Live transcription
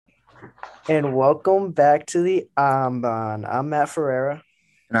And welcome back to the Ambon. I'm Matt Ferreira.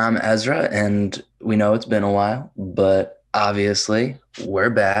 And I'm Ezra, and we know it's been a while, but obviously we're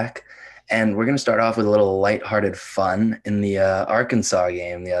back. And we're going to start off with a little lighthearted fun in the Arkansas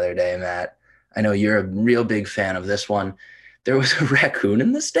game the other day, Matt. I know you're a real big fan of this one. There was a raccoon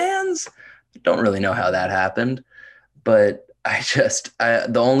in the stands. Don't really know how that happened, but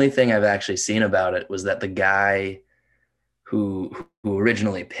the only thing I've actually seen about it was that the guy who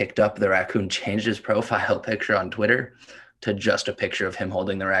originally picked up the raccoon changed his profile picture on Twitter to just a picture of him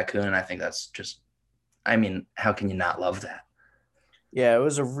holding the raccoon. And I think that's just, I mean, how can you not love that? Yeah, it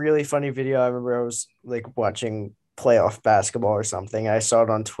was a really funny video. I remember I was like watching playoff basketball or something. I saw it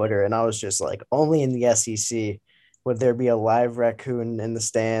on Twitter and I was just like, only in the SEC would there be a live raccoon in the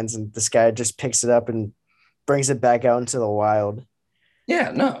stands, and this guy just picks it up and brings it back out into the wild.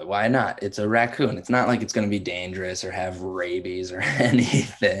 Yeah, no, why not? It's a raccoon. It's not like it's going to be dangerous or have rabies or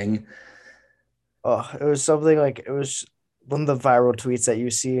anything. Oh, it was something like it was one of the viral tweets that you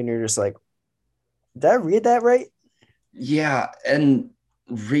see and you're just like, did I read that right? Yeah, and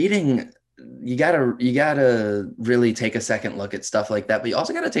reading, you gotta really take a second look at stuff like that, but you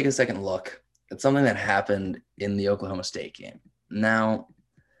also gotta take a second look at something that happened in the Oklahoma State game. Now,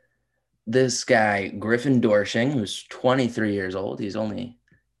 this guy, Griffin Doersching, who's 23 years old, he's only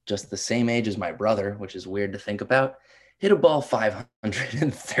just the same age as my brother, which is weird to think about, hit a ball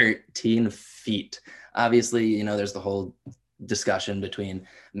 513 feet. Obviously, there's the whole discussion between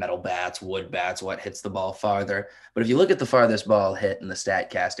metal bats, wood bats, what hits the ball farther. But if you look at the farthest ball hit in the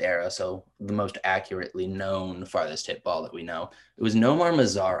StatCast era, so the most accurately known farthest hit ball that we know, it was Nomar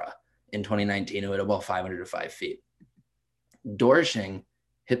Mazara in 2019 who hit a ball 505 feet. Dorshing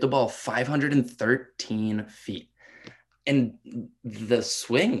hit the ball 513 feet. And the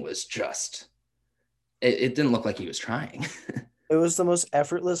swing was just, it didn't look like he was trying. It was the most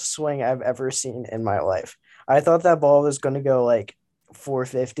effortless swing I've ever seen in my life. I thought that ball was going to go like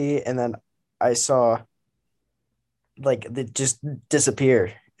 450, and then I saw like it just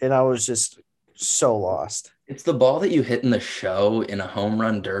disappear, and I was just so lost. It's the ball that you hit in the show in a home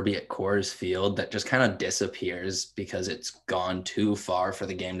run derby at Coors Field that just kind of disappears because it's gone too far for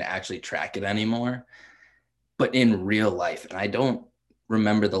the game to actually track it anymore. But in real life, and I don't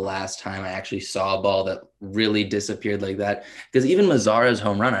remember the last time I actually saw a ball that really disappeared like that. Because even Mazzara's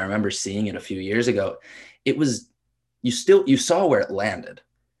home run, I remember seeing it a few years ago. It was you saw where it landed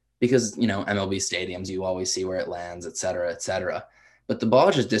because MLB stadiums, you always see where it lands, et cetera, et cetera. But the ball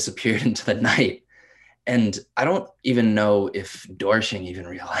just disappeared into the night. And I don't even know if Dorshing even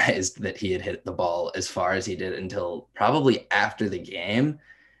realized that he had hit the ball as far as he did until probably after the game,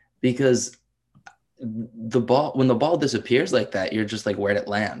 because when the ball disappears like that, you're just like, where'd it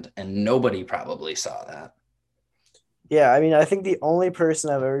land? And nobody probably saw that. Yeah, I mean, I think the only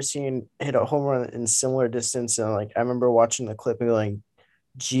person I've ever seen hit a home run in similar distance, and like I remember watching the clip and going,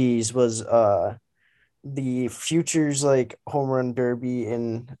 "Geez," was the Futures like home run derby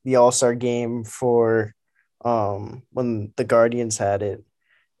in the All-Star game for when the Guardians had it,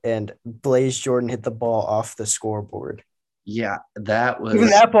 and Blaze Jordan hit the ball off the scoreboard. Yeah, that Even was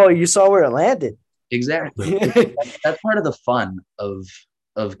that ball, you saw where it landed. exactly. That's part of the fun of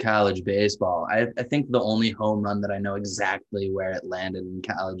college baseball. I think the only home run that I know exactly where it landed in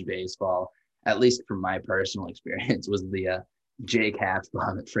college baseball, at least from my personal experience, was the Jake Hatch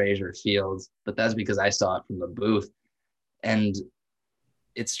bomb at Frazier Fields. But that's because I saw it from the booth. And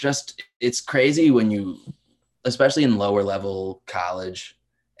it's crazy when you, especially in lower level college,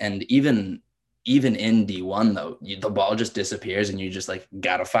 and even in D1 though, the ball just disappears and you just like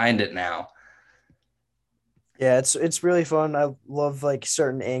gotta find it now. Yeah, it's really fun. I love like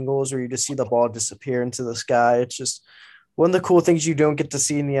certain angles where you just see the ball disappear into the sky. It's just one of the cool things you don't get to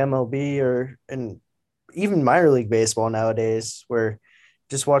see in the MLB or in even minor league baseball nowadays, where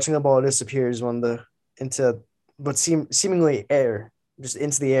just watching the ball disappear is one of the into what seemingly air, just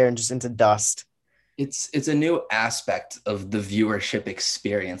into the air and just into dust. It's a new aspect of the viewership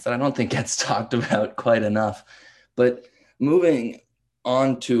experience that I don't think gets talked about quite enough. But moving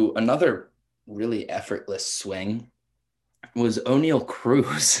on to another really effortless swing was O'Neill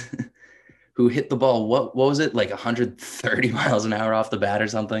Cruz, who hit the ball. What was it, like 130 miles an hour off the bat or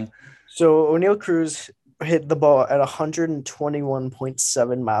something? So O'Neill Cruz hit the ball at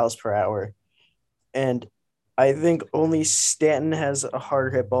 121.7 miles per hour. And I think only Stanton has a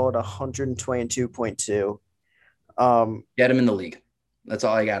harder hit ball at 122.2. Um, Get him in the league. That's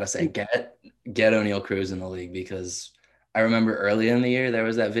all I gotta say. Get O'Neill Cruz in the league, because I remember early in the year there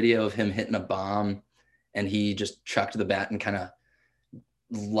was that video of him hitting a bomb and he just chucked the bat and kind of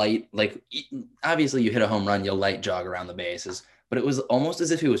light, like, obviously you hit a home run, you'll light jog around the bases, but it was almost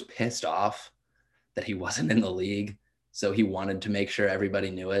as if he was pissed off that he wasn't in the league. So he wanted to make sure everybody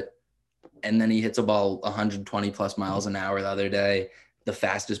knew it. And then he hits a ball 120 plus miles an hour the other day, the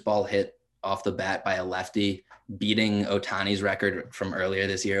fastest ball hit off the bat by a lefty, beating Otani's record from earlier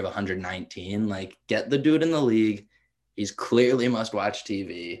this year of 119. Like, get the dude in the league. He's clearly must watch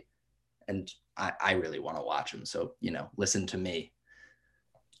TV. And I really want to watch him. So, listen to me.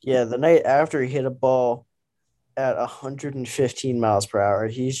 Yeah, the night after he hit a ball at 115 miles per hour,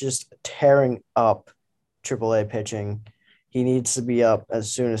 he's just tearing up AAA pitching. He needs to be up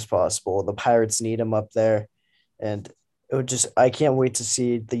as soon as possible. The Pirates need him up there. And I can't wait to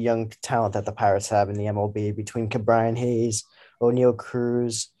see the young talent that the Pirates have in the MLB between Brian Hayes, O'Neill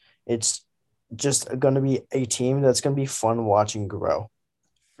Cruz. It's just going to be a team that's going to be fun watching grow.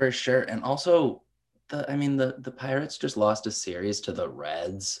 For sure. And also, the Pirates just lost a series to the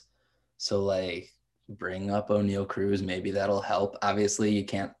Reds. So, like, bring up O'Neill Cruz. Maybe that'll help. Obviously, you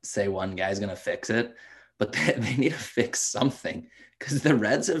can't say one guy's going to fix it, but they need to fix something because the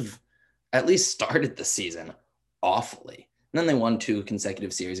Reds have at least started the season awfully. And then they won 2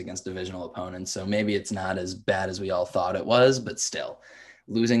 consecutive series against divisional opponents. So maybe it's not as bad as we all thought it was, but still,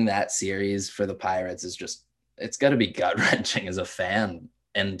 losing that series for the Pirates is just, it's got to be gut wrenching as a fan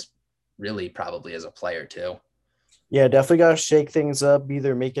and really probably as a player too. Yeah, definitely got to shake things up.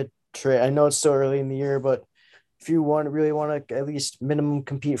 Either make a trade. I know it's still early in the year, but if you really want to at least minimum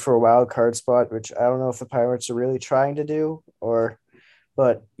compete for a wild card spot, which I don't know if the Pirates are really trying to do,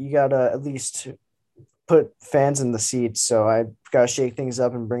 but you gotta at least put fans in the seats. So I gotta shake things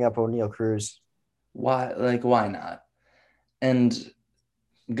up and bring up O'Neill Cruz. Why not? And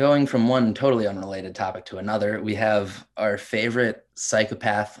going from one totally unrelated topic to another, we have our favorite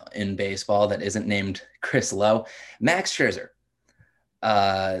psychopath in baseball that isn't named Chris Lowe, Max Scherzer.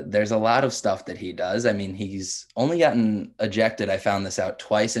 There's a lot of stuff that he does. I mean, he's only gotten ejected. I found this out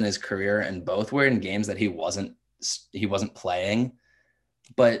twice in his career, and both were in games that he wasn't playing.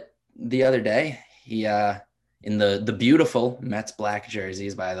 But the other day, he in the beautiful Mets black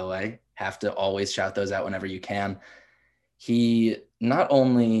jerseys, by the way, have to always shout those out whenever you can. He not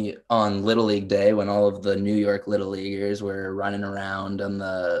only on Little League Day when all of the New York Little Leaguers were running around on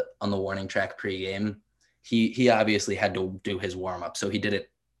the warning track pregame, he obviously had to do his warm up, so he did it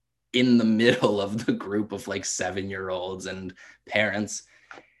in the middle of the group of like 7-year-olds and parents.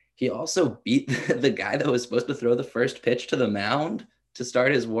 He also beat the guy that was supposed to throw the first pitch to the mound to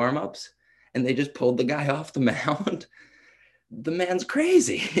start his warm ups, and they just pulled the guy off the mound. The man's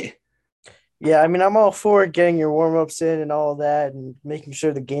crazy. Yeah, I mean, I'm all for getting your warm ups in and all that and making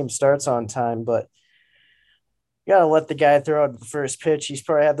sure the game starts on time, but you gotta let the guy throw out the first pitch. He's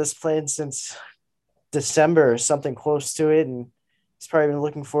probably had this plan since December or something close to it, and he's probably been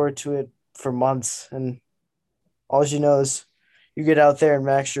looking forward to it for months. And all you know is you get out there and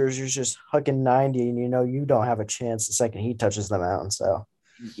Max Scherzer's just hucking 90, and you don't have a chance the second he touches the mound. So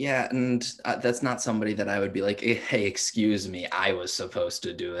Yeah, and that's not somebody that I would be like, hey, excuse me, I was supposed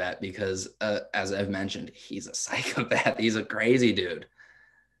to do that because, as I've mentioned, he's a psychopath. He's a crazy dude.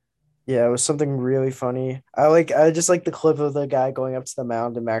 yeah, it was something really funny. I just like the clip of the guy going up to the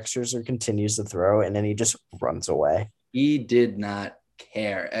mound and Max Scherzer continues to throw and then he just runs away. He did not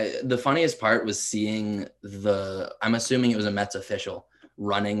care. The funniest part was seeing I'm assuming it was a Mets official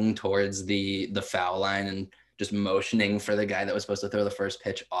running towards the foul line and just motioning for the guy that was supposed to throw the first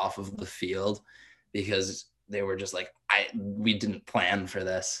pitch off of the field because they were just like, we didn't plan for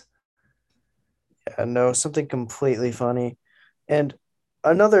this. Yeah, no, something completely funny. And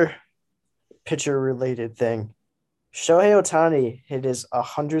another pitcher related thing. Shohei Ohtani hit his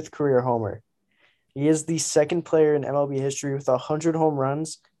 100th career homer. He is the second player in MLB history with 100 home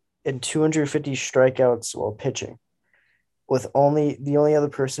runs and 250 strikeouts while pitching, with the only other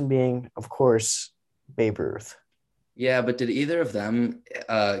person being, of course, Babe Ruth. Yeah, but did either of them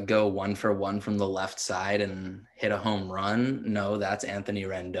go 1 for 1 from the left side and hit a home run? No, that's Anthony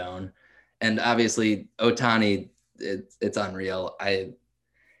Rendon. And obviously, Ohtani, it's unreal.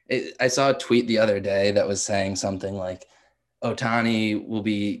 I saw a tweet the other day that was saying something like Ohtani will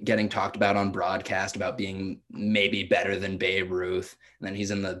be getting talked about on broadcast about being maybe better than Babe Ruth. And then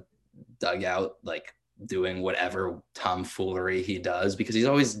he's in the dugout, like doing whatever tomfoolery he does because he's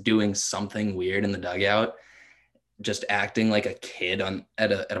always doing something weird in the dugout, just acting like a kid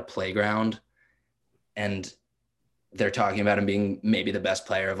at a playground. And they're talking about him being maybe the best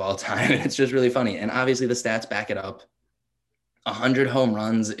player of all time. And it's just really funny. And obviously the stats back it up. 100 home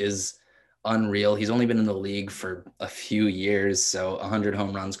runs is unreal. He's only been in the league for a few years, so 100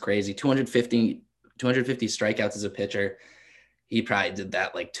 home runs crazy. 250 strikeouts as a pitcher. he probably did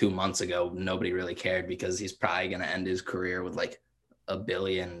that like 2 months ago. Nobody really cared because he's probably going to end his career with like a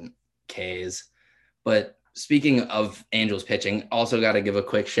billion Ks. But speaking of Angels pitching, also got to give a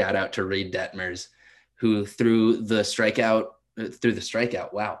quick shout out to Reed Detmers, who threw a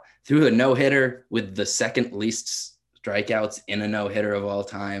no hitter with the second least strikeouts in a no hitter of all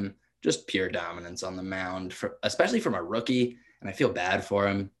time. Just pure dominance on the mound, especially from a rookie. And I feel bad for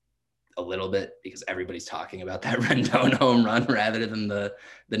him a little bit because everybody's talking about that Rendon home run rather than the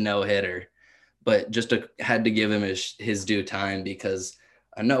no hitter. But had to give him his due time because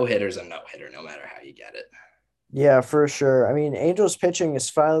a no hitter is a no hitter no matter how you get it. Yeah, for sure. I mean, Angels pitching is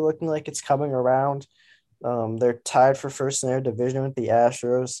finally looking like it's coming around. They're tied for first in their division with the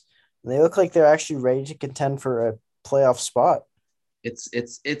Astros. And they look like they're actually ready to contend for a playoff spot.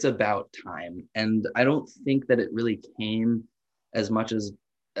 It's about time, and I don't think that it really came as much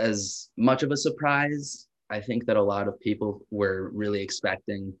as much of a surprise. I think that a lot of people were really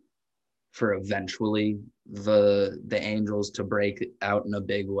expecting for eventually the Angels to break out in a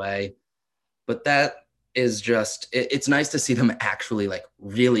big way. But that is it's nice to see them actually like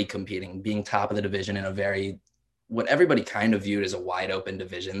really competing, being top of the division in a very what everybody kind of viewed as a wide open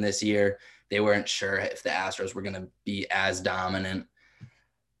division this year. They weren't sure if the Astros were going to be as dominant.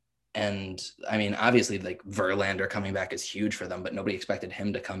 And I mean, obviously, like Verlander coming back is huge for them, but nobody expected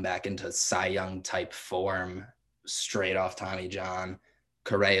him to come back into Cy Young type form straight off Tommy John.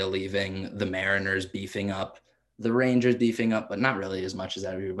 Correa leaving, the Mariners beefing up, the Rangers beefing up, but not really as much as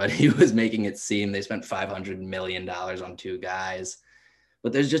everybody was making it seem. They spent $500 million on two guys.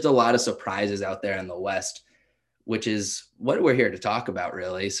 But there's just a lot of surprises out there in the West, which is what we're here to talk about,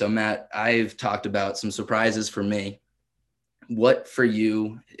 really. So, Matt, I've talked about some surprises for me. What for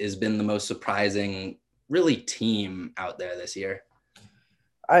you has been the most surprising, really, team out there this year?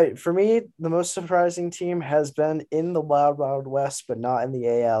 For me, the most surprising team has been in the Wild Wild West, but not in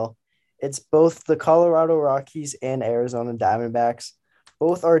the AL. It's both the Colorado Rockies and Arizona Diamondbacks.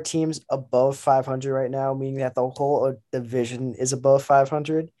 Both are teams above 500 right now, meaning that the whole division is above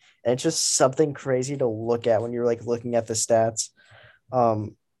 500. And it's just something crazy to look at when you're like looking at the stats.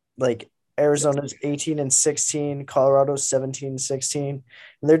 Um, like Arizona's 18 and 16, Colorado's 17 and 16.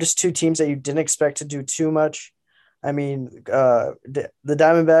 And they're just two teams that you didn't expect to do too much. I mean, the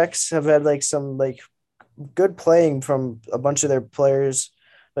Diamondbacks have had like some like good playing from a bunch of their players.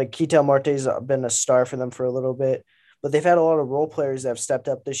 Like Ketel Marte's been a star for them for a little bit, but they've had a lot of role players that have stepped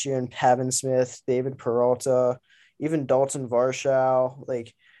up this year in Pavin Smith, David Peralta, even Dalton Varshow.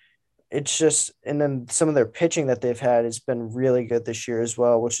 Like it's just, and then some of their pitching that they've had has been really good this year as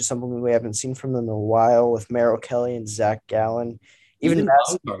well, which is something we haven't seen from them in a while with Merrill Kelly and Zach Gallen. Even Even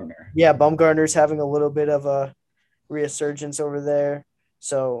Bumgarner. yeah, Bumgarner's having a little bit of a resurgence over there.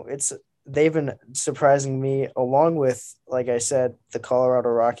 So they've been surprising me along with, like I said, the Colorado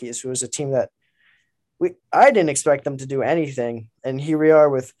Rockies, who is a team that I didn't expect them to do anything. And here we are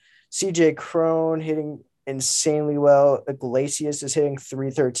with CJ Crone hitting insanely well. Iglesias is hitting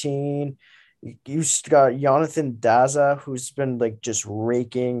 313. You got Jonathan Daza, who's been like just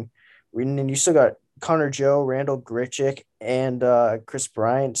raking. And then you still got Connor Joe, Randall Grichuk, and Chris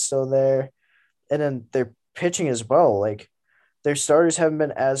Bryant still there. And then they're pitching as well. Like their starters haven't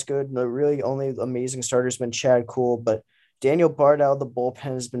been as good. The really only amazing starter's been Chad Cool, but Daniel Bard out of the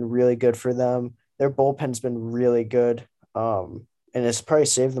bullpen has been really good for them. Their bullpen's been really good. And it's probably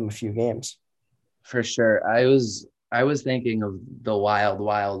saved them a few games. For sure. I was thinking of the wild,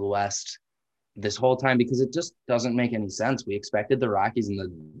 wild west this whole time because it just doesn't make any sense. We expected the Rockies and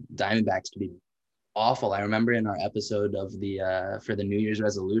the Diamondbacks to be awful. I remember in our episode of the for the New Year's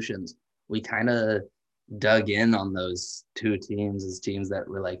resolutions, we kind of dug in on those two teams as teams that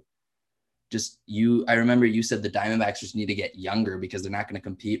were like just you. I remember you said the Diamondbacks just need to get younger because they're not going to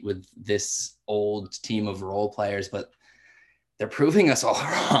compete with this old team of role players, but they're proving us all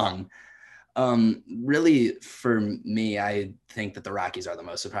wrong. Really, for me, I think that the Rockies are the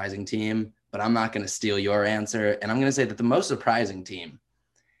most surprising team, but I'm not going to steal your answer. And I'm going to say that the most surprising team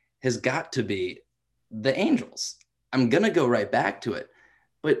has got to be the Angels. I'm going to go right back to it.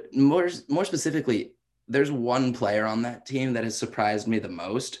 But more specifically, there's one player on that team that has surprised me the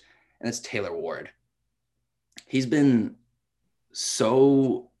most, and it's Taylor Ward. He's been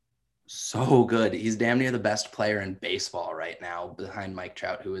so so good. He's damn near the best player in baseball right now, behind Mike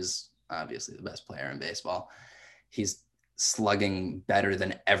Trout, who is obviously the best player in baseball. He's slugging better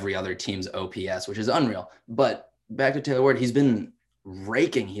than every other team's OPS, which is unreal. But back to Taylor Ward, he's been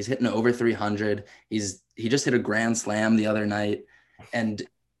raking. He's hitting over 300. He just hit a grand slam the other night, and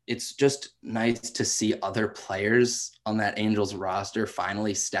it's just nice to see other players on that Angels roster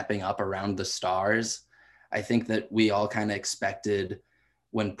finally stepping up around the stars. I think that we all kind of expected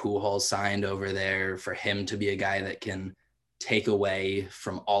when Pujols signed over there for him to be a guy that can take away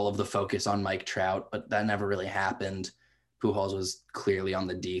from all of the focus on Mike Trout, but that never really happened. Pujols was clearly on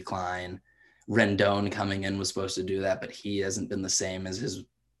the decline. Rendon coming in was supposed to do that, but he hasn't been the same as his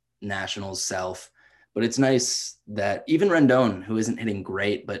Nationals self. But it's nice that even Rendon, who isn't hitting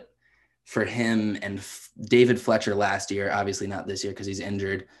great, but for him and David Fletcher last year, obviously not this year because he's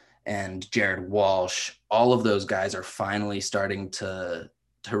injured, and Jared Walsh, all of those guys are finally starting to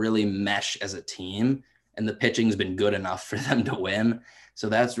really mesh as a team, and the pitching's been good enough for them to win. So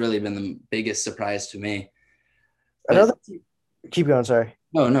that's really been the biggest surprise to me. But Another keep going. Sorry,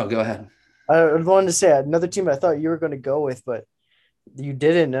 no, no, go ahead. I wanted to say another team I thought you were going to go with, but you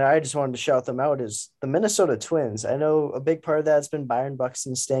didn't, and I just wanted to shout them out is the Minnesota Twins. I know a big part of that's been Byron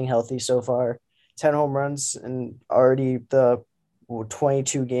Buxton staying healthy so far. 10 home runs and already the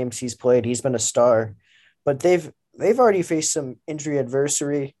 22 games he's played. He's been a star. But they've already faced some injury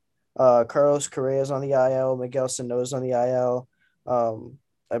adversary. Carlos Correa's on the IL, Miguel Sano's on the IL.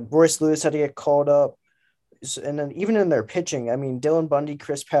 Royce Lewis had to get called up. And then even in their pitching, I mean, Dylan Bundy,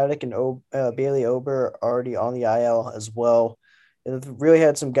 Chris Paddock, and Bailey Ober are already on the IL as well. They've really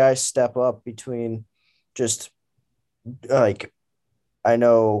had some guys step up between just like I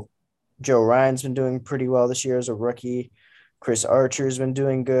know Joe Ryan's been doing pretty well this year as a rookie. Chris Archer's been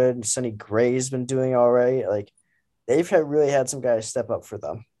doing good. Sonny Gray's been doing all right. Like really had some guys step up for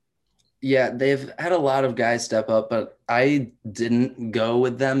them. Yeah, they've had a lot of guys step up, but I didn't go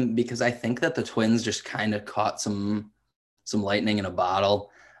with them because I think that the Twins just kind of caught some lightning in a bottle.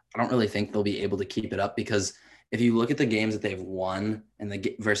 I don't really think they'll be able to keep it up because if you look at the games that they've won and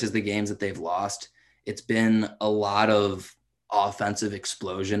the versus the games that they've lost, it's been a lot of offensive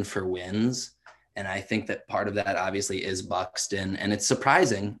explosion for wins. And I think that part of that obviously is Buxton, and it's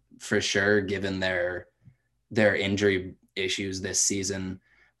surprising for sure given their injury issues this season.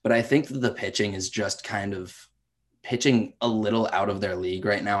 But I think that the pitching is just kind of pitching a little out of their league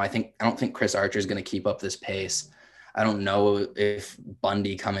right now. I don't think Chris Archer is going to keep up this pace. I don't know if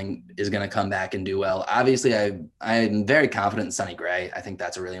Bundy coming is going to come back and do well. Obviously, I'm very confident in Sonny Gray. I think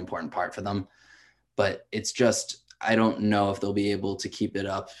that's a really important part for them. But it's just I don't know if they'll be able to keep it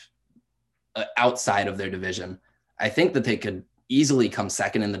up outside of their division. I think that they could easily come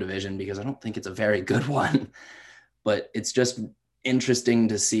second in the division because I don't think it's a very good one. But it's just interesting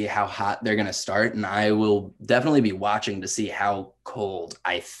to see how hot they're going to start. And I will definitely be watching to see how cold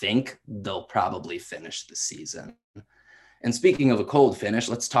I think they'll probably finish the season. And speaking of a cold finish,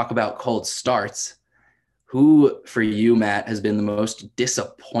 let's talk about cold starts. Who, for you, Matt, has been the most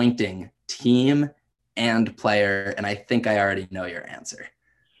disappointing team and player? And I think I already know your answer.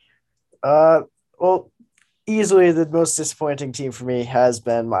 Uh, well, easily the most disappointing team for me has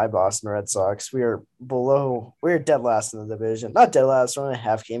been my Boston Red Sox. We are dead last in the division. Not dead last, we're only a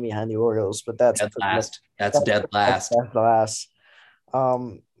half game behind the Orioles, but that's Dead pretty much last. That's dead last. dead last.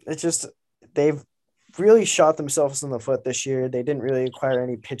 It's just they've really shot themselves in the foot this year. They didn't really acquire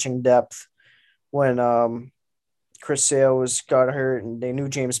any pitching depth when Chris Sale got hurt, and they knew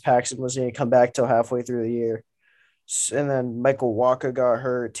James Paxton was going to come back till halfway through the year. And then Michael Walker got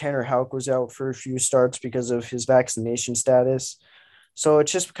hurt. Tanner Houck was out for a few starts because of his vaccination status. So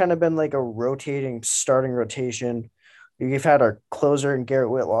it's just kind of been like a rotating starting rotation. We've had our closer and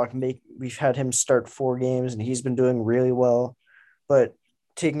Garrett Whitlock we've had him start 4 games and he's been doing really well. But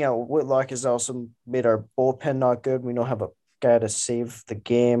taking out Whitlock has also made our bullpen not good. We don't have a guy to save the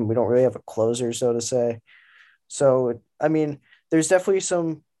game. We don't really have a closer, so to say. So I mean, there's definitely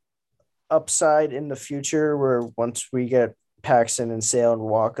some upside in the future where once we get Paxton and Sale and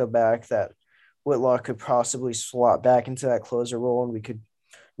Walker back, that Whitlock could possibly slot back into that closer role and we could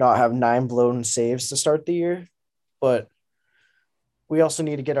not have 9 blown saves to start the year. But we also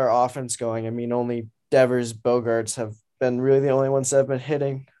need to get our offense going. I mean, only Devers, Bogarts have been really the only ones that have been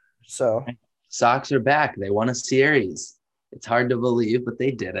hitting. So Sox are back. They won a series. It's hard to believe, but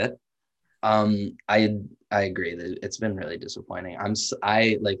they did it. I agree that it's been really disappointing.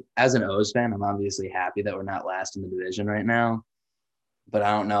 I like as an O's fan, I'm obviously happy that we're not last in the division right now, but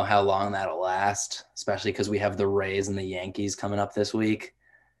I don't know how long that'll last, especially because we have the Rays and the Yankees coming up this week.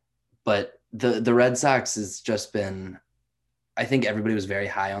 But the Red Sox has just been. I think everybody was very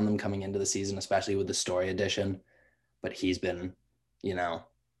high on them coming into the season, especially with the Story edition, but he's been, you know,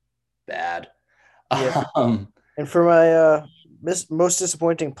 bad. yeah. Um, And for my most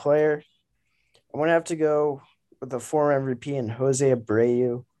disappointing player, I'm gonna have to go with the former MVP and Jose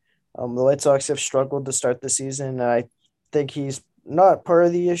Abreu. The White Sox have struggled to start the season. And I think he's not part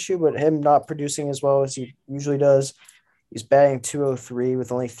of the issue, but him not producing as well as he usually does. He's batting 203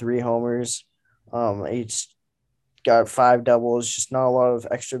 with only 3 homers. He's got five doubles, just not a lot of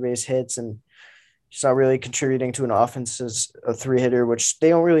extra base hits, and he's not really contributing to an offense as a three hitter, which they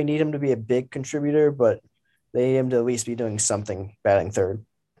don't really need him to be a big contributor, but they need him to at least be doing something batting third.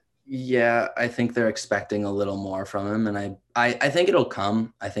 Yeah, I think they're expecting a little more from him, and I think it'll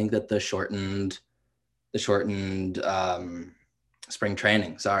come. I think that the shortened spring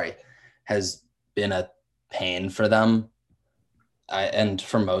training, sorry, has been a pain for them. And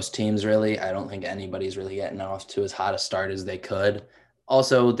for most teams, really, I don't think anybody's really getting off to as hot a start as they could.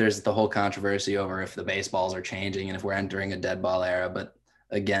 Also, there's the whole controversy over if the baseballs are changing and if we're entering a dead ball era. But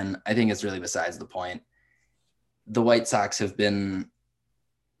again, I think it's really besides the point. The White Sox have been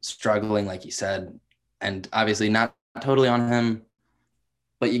struggling, like you said, and obviously not totally on him,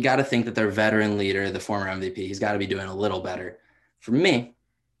 but you got to think that their veteran leader, the former MVP, he's got to be doing a little better. For me,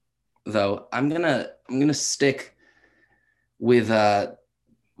 though, I'm gonna stick with the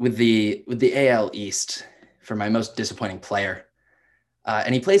AL East for my most disappointing player,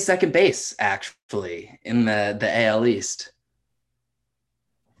 and he plays second base actually in the AL East,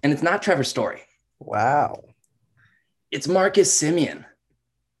 and it's not Trevor Story, Wow. it's Marcus Simeon.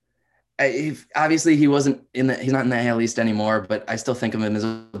 Obviously, he's not in the AL East anymore, but I still think of him as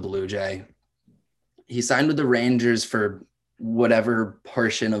a Blue Jay. He signed with the Rangers for whatever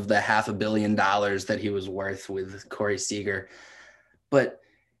portion of the $500 million that he was worth with Corey Seager, but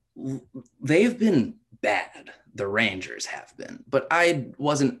they've been bad. The Rangers have been, but I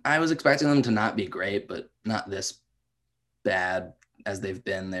was expecting them to not be great, but not this bad as they've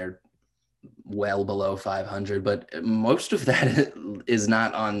been. They're well below 500, but most of that is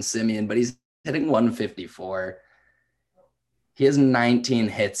not on Simeon, but he's hitting 154. He has 19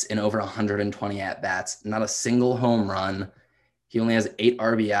 hits in over 120 at bats, not a single home run. He only has 8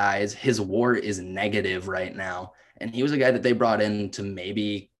 RBIs. His WAR is negative right now. And he was a guy that they brought in to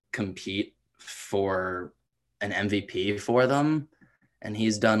maybe compete for an MVP for them. And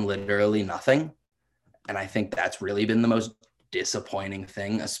he's done literally nothing. And I think that's really been the most disappointing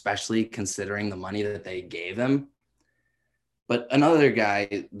thing, especially considering the money that they gave him. But another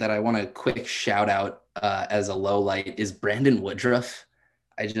guy that I want to quick shout out as a low light is Brandon Woodruff.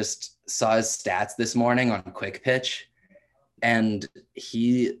 I just saw his stats this morning on Quick Pitch, and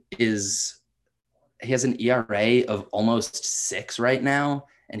he has an ERA of almost 6 right now,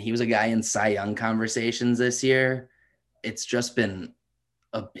 and he was a guy in Cy Young conversations this year. It's just been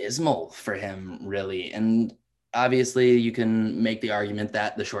abysmal for him, really. And obviously, you can make the argument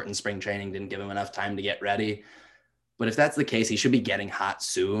that the shortened spring training didn't give him enough time to get ready. But if that's the case, he should be getting hot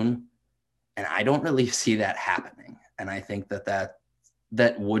soon. And I don't really see that happening. And I think that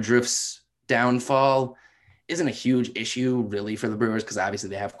Woodruff's downfall isn't a huge issue really for the Brewers because obviously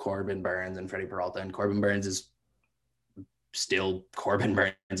they have Corbin Burnes and Freddie Peralta, and Corbin Burnes is still Corbin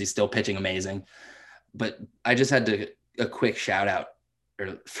Burnes. He's still pitching amazing. But I just had to a quick shout out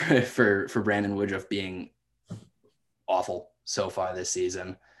for Brandon Woodruff being awful so far this season.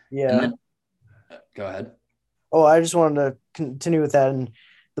 And Yeah. then go ahead. Oh, I just wanted to continue with that. And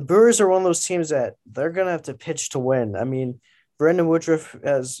the Brewers are one of those teams that they're gonna have to pitch to win. I mean, Brendan Woodruff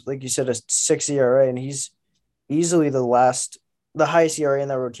has, like you said, a 6 ERA, and he's easily the highest ERA in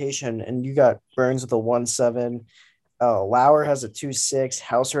that rotation. And you got Burns with a 1.7. Lauer has a 2.6.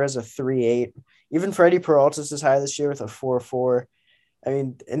 Hauser has a 3.8. Even Freddie Peralta's is high this year with a 4.4. I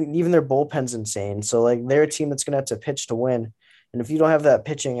mean, and even their bullpen's insane. So like they're a team that's gonna have to pitch to win. And if you don't have that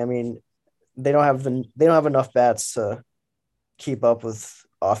pitching, I mean, they don't have enough bats to keep up with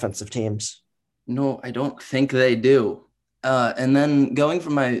offensive teams. No, I don't think they do. And then going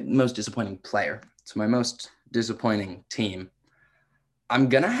from my most disappointing player to my most disappointing team, I'm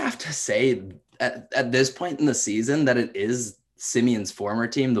gonna have to say at this point in the season that it is Simeon's former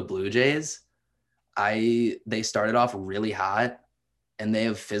team, the Blue Jays. They started off really hot and they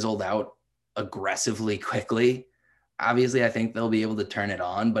have fizzled out aggressively quickly. Obviously, I think they'll be able to turn it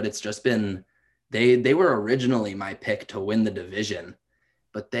on, but it's just been they were originally my pick to win the division,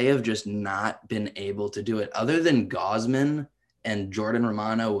 but they have just not been able to do it. Other than Gosman and Jordan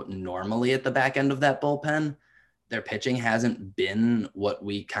Romano normally at the back end of that bullpen, their pitching hasn't been what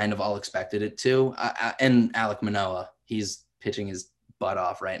we kind of all expected it to. And Alek Manoah, he's pitching his butt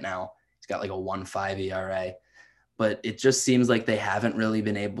off right now. He's got like a 1.5 ERA, but it just seems like they haven't really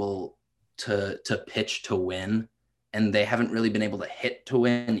been able to pitch to win, and they haven't really been able to hit to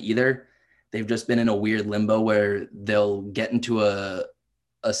win either. They've just been in a weird limbo where they'll get into a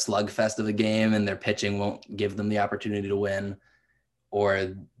slugfest of a game and their pitching won't give them the opportunity to win,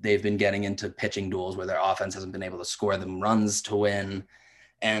 or they've been getting into pitching duels where their offense hasn't been able to score them runs to win.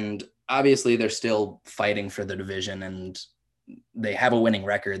 And obviously they're still fighting for the division, and they have a winning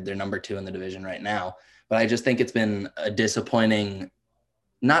record. They're number 2 in the division right now. But I just think it's been a disappointing,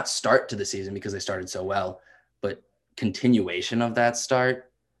 not start to the season because they started so well, but continuation of that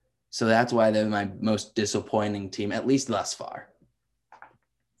start. So that's why they're my most disappointing team, at least thus far.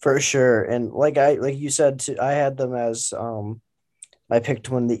 For sure. And like you said, I had them as I picked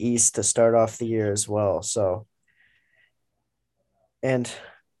to win the East to start off the year as well. So, and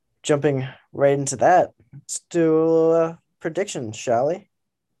jumping right into that, let's do a prediction, shall we?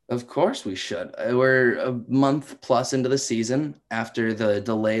 Of course we should. We're a month plus into the season after the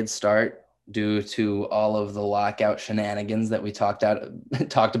delayed start due to all of the lockout shenanigans that we talked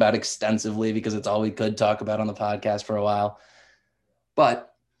about extensively because it's all we could talk about on the podcast for a while.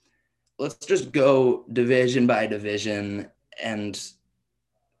 But let's just go division by division and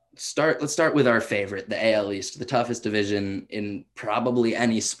let's start with our favorite, the AL East, the toughest division in probably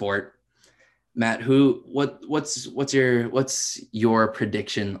any sport. Matt, what's your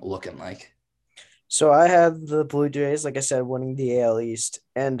prediction looking like? So I had the Blue Jays, like I said, winning the AL East,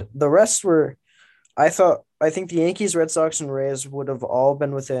 and the rest were. I think the Yankees, Red Sox, and Rays would have all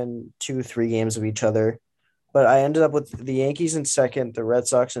been within 2, 3 games of each other, but I ended up with the Yankees in second, the Red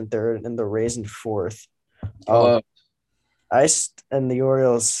Sox in third, and the Rays in fourth. Um, Oh, and the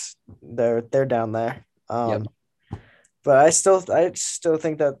Orioles, they're down there. yep. But I still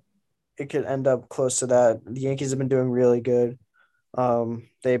think that it could end up close to that. The Yankees have been doing really good.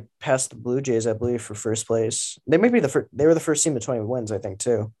 They passed the Blue Jays, I believe, for first place. They may be they were the first team to 20 wins, I think,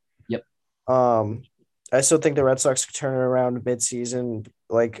 too. Yep. Um, I still think the Red Sox could turn it around mid-season,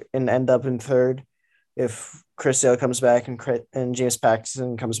 like and end up in third if Chris Sale comes back and James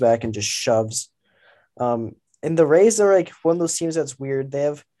Paxton comes back and just shoves. And the Rays are like one of those teams that's weird. They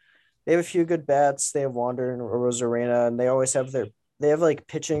have a few good bats. They have Wander and Rosarena, and they always have they have like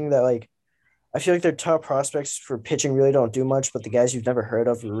pitching that like I feel like their top prospects for pitching really don't do much, but the guys you've never heard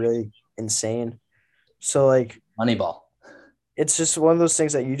of are really insane. So like Moneyball. it's just one of those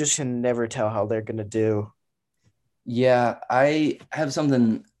things that you just can never tell how they're gonna do. Yeah, I have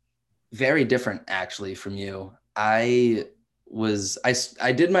something very different actually from you. I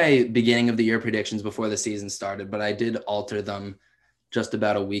did my beginning of the year predictions before the season started, but I did alter them just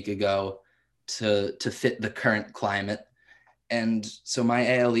about a week ago to fit the current climate. And so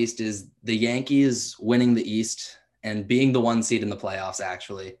my AL East is the Yankees winning the East and being the 1 seed in the playoffs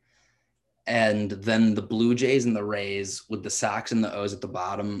actually. And then the Blue Jays and the Rays with the Sox and the O's at the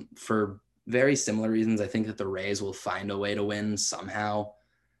bottom for very similar reasons. I think that the Rays will find a way to win somehow.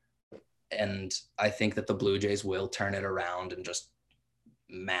 And I think that the Blue Jays will turn it around and just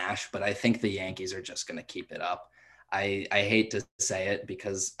mash, but I think the Yankees are just going to keep it up. I hate to say it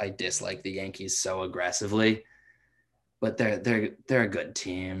because I dislike the Yankees so aggressively, but they're a good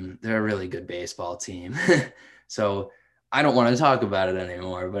team. They're a really good baseball team. So I don't want to talk about it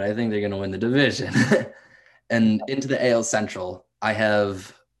anymore, but I think they're going to win the division. And into the AL Central, I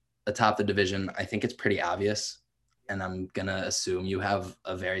have atop the division. I think it's pretty obvious, and I'm going to assume you have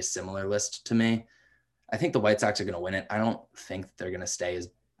a very similar list to me. I think the White Sox are going to win it. I don't think they're going to stay as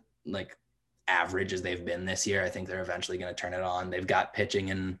like average as they've been this year. I think they're eventually going to turn it on. They've got pitching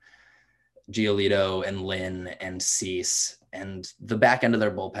in Giolito and Lynn and Cease, and the back end of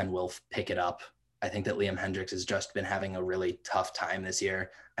their bullpen will pick it up. I think that Liam Hendricks has just been having a really tough time this year.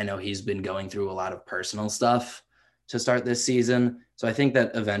 I know he's been going through a lot of personal stuff to start this season. So I think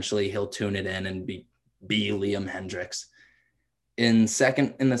that eventually he'll tune it in and be Liam Hendricks. In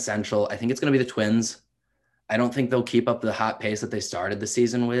second in the Central, I think it's going to be the Twins. I don't think they'll keep up the hot pace that they started the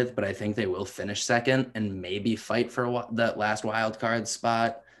season with, but I think they will finish second and maybe fight for that last wild card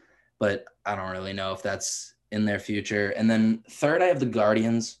spot. But I don't really know if that's in their future. And then third, I have the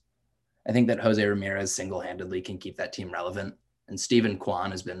Guardians. I think that Jose Ramirez single-handedly can keep that team relevant. And Stephen Kwan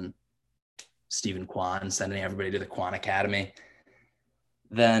has been Stephen Kwan, sending everybody to the Kwan Academy.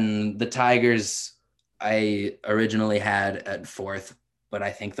 Then the Tigers, I originally had at fourth, but I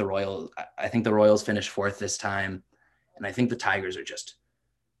think the Royals finished fourth this time, and I think the Tigers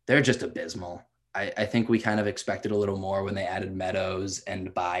they're just abysmal. I think we kind of expected a little more when they added Meadows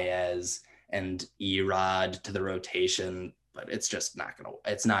and Baez and Erod to the rotation, but it's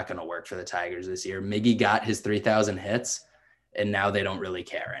not gonna work for the Tigers this year. Miggy got his 3,000 hits, and now they don't really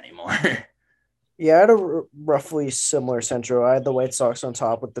care anymore. Yeah, I had a roughly similar Central. I had the White Sox on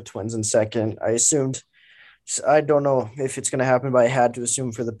top with the Twins in second. I don't know if it's going to happen, but I had to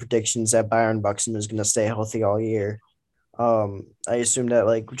assume for the predictions that Byron Buxton was going to stay healthy all year. I assumed that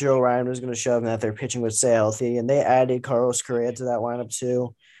like Joe Ryan was going to shove and that their pitching would stay healthy, and they added Carlos Correa to that lineup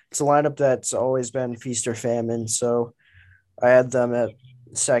too. It's a lineup that's always been feast or famine, so I had them at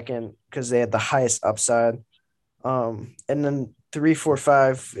second because they had the highest upside. And then 3, 4,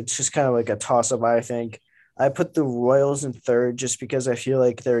 5, it's just kind of like a toss up, I think. I put the Royals in third just because I feel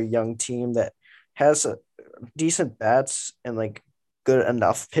like they're a young team that has decent bats and like good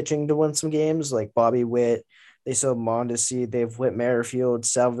enough pitching to win some games, like Bobby Witt. They still have Mondesi, they have Whit Merrifield,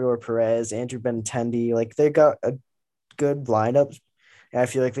 Salvador Perez, Andrew Benintendi. Like they got a good lineup. And I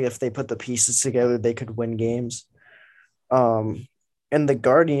feel like if they put the pieces together, they could win games. Um, and the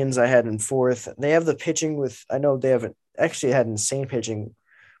Guardians I had in fourth. They have the pitching with I know they haven't actually had insane pitching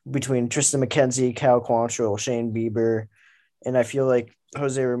between Tristan McKenzie, Cal Quantrill, Shane Bieber, and I feel like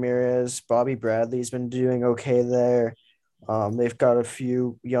Jose Ramirez, Bobby Bradley's been doing okay there. They've got a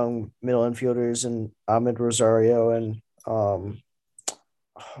few young middle infielders and Ahmed Rosario and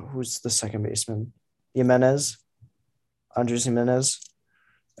who's the second baseman? Jimenez, Andres Jimenez.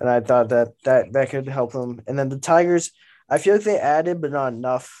 And I thought that could help them. And then the Tigers, I feel like they added, but not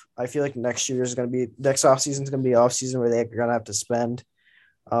enough. I feel like next offseason is gonna be off season where they're gonna have to spend.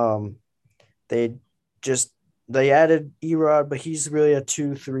 Um, they just they added Erod, but he's really a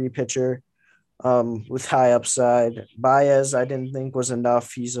 2, 3 pitcher with high upside. Baez, I didn't think was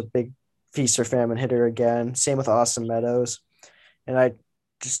enough. He's a big feast or famine hitter again. Same with Austin Meadows, and I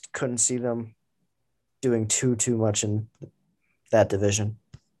just couldn't see them doing too much in that division.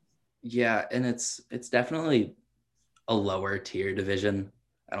 Yeah, and it's definitely a lower tier division.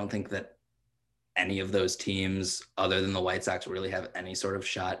 I don't think that any of those teams, other than the White Sox, really have any sort of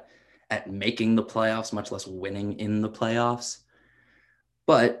shot at making the playoffs, much less winning in the playoffs.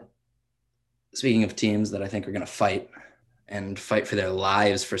 But speaking of teams that I think are going to fight for their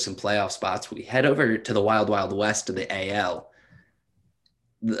lives for some playoff spots, we head over to the Wild Wild West of the AL.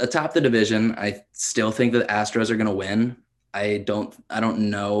 Atop the division, I still think the Astros are going to win. I don't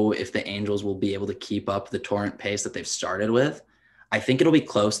know if the Angels will be able to keep up the torrent pace that they've started with. I think it'll be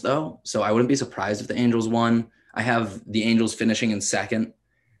close though, so I wouldn't be surprised if the Angels won. I have the Angels finishing in second,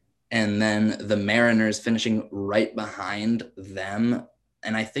 and then the Mariners finishing right behind them.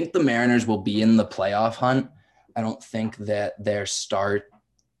 And I think the Mariners will be in the playoff hunt. I don't think that their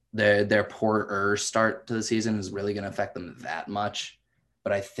poorer start to the season is really going to affect them that much.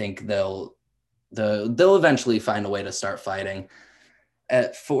 But I think they'll eventually find a way to start fighting.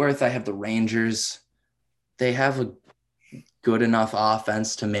 At fourth, I have the Rangers. They have a good enough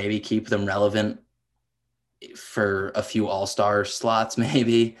offense to maybe keep them relevant for a few all-star slots,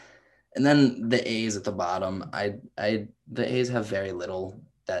 maybe. And then the A's at the bottom. The A's have very little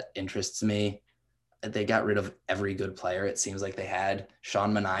that interests me. They got rid of every good player it seems like they had.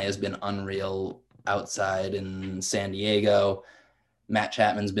 Sean Manaea has been unreal outside in San Diego. Matt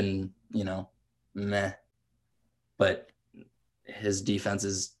Chapman's been, meh, but his defense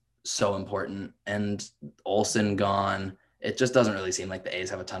is so important. And Olsen gone. It just doesn't really seem like the A's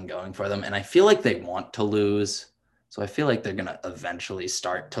have a ton going for them. And I feel like they want to lose. So I feel like they're going to eventually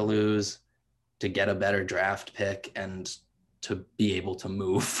start to lose to get a better draft pick and to be able to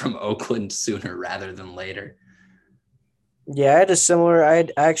move from Oakland sooner rather than later. Yeah, I had a similar. I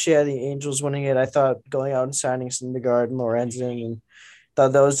actually had the Angels winning it. I thought going out and signing Syndergaard and Lorenzen, and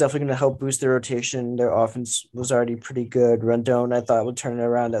thought that was definitely going to help boost their rotation. Their offense was already pretty good. Rendon, I thought would turn it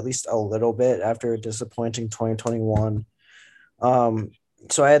around at least a little bit after a disappointing 2021. Um,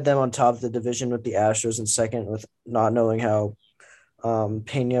 so I had them on top of the division with the Astros in second, with not knowing how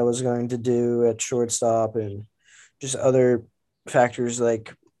Pena was going to do at shortstop and just other factors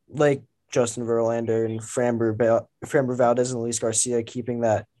like Justin Verlander and Framber Valdez and Luis Garcia keeping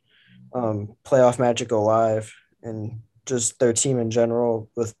that playoff magic alive, and just their team in general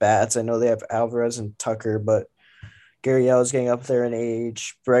with bats. I know they have Alvarez and Tucker, but Gary is getting up there in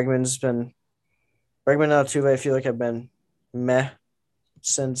age. Bregman and Altuve. I feel like have been meh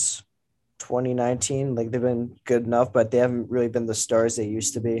since 2019. Like they've been good enough, but they haven't really been the stars they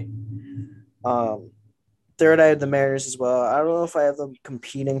used to be. Um, Third, I had the Mariners as well. I don't know if I have them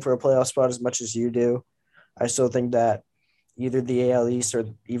competing for a playoff spot as much as you do. I still think that either the AL East or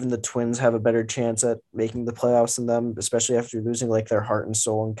even the Twins have a better chance at making the playoffs than them, especially after losing like their heart and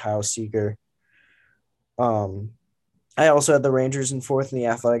soul and Kyle Seager. Um, I also had the Rangers in fourth and the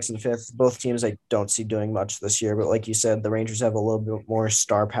Athletics in fifth. Both teams I don't see doing much this year, but like you said, the Rangers have a little bit more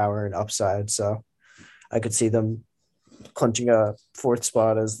star power and upside, so I could see them clinching a fourth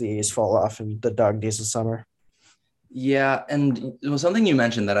spot as the A's fall off in the dog days of summer. Yeah, and it was something you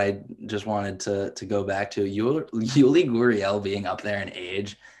mentioned that I just wanted to go back to. Yuli Gurriel being up there in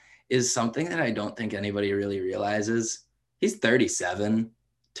age is something that I don't think anybody really realizes. He's 37,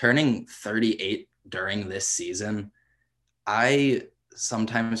 turning 38 during this season. I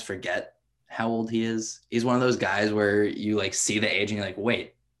sometimes forget how old he is. He's one of those guys where you like see the age and you're like,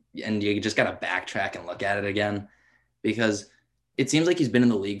 wait, and you just got to backtrack and look at it again because it seems like he's been in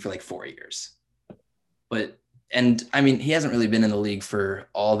the league for like 4 years. But, and I mean, he hasn't really been in the league for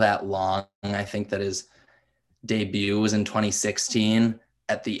all that long. I think that his debut was in 2016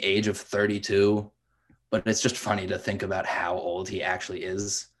 at the age of 32. But it's just funny to think about how old he actually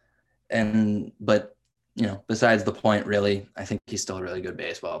is. But, besides the point, really, I think he's still a really good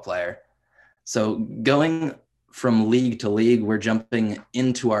baseball player. So going from league to league, we're jumping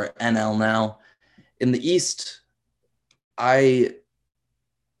into our NL now. In the East, I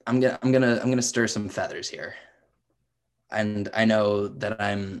I'm gonna stir some feathers here, and I know that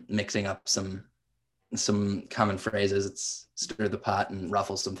I'm mixing up some common phrases. It's stir the pot and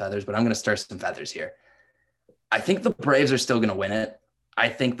ruffle some feathers, but I'm gonna stir some feathers here. I think the Braves are still gonna win it. I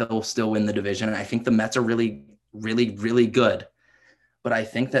think they'll still win the division. I think the Mets are really, really, really good. But I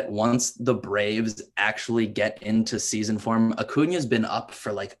think that once the Braves actually get into season form, Acuna's been up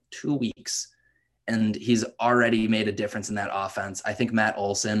for like 2 weeks and he's already made a difference in that offense. I think Matt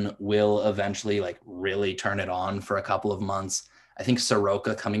Olson will eventually like really turn it on for a couple of months. I think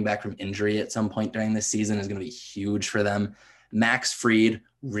Soroka coming back from injury at some point during this season is going to be huge for them. Max Fried,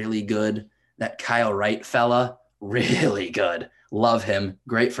 really good. That Kyle Wright fella, really good. Love him.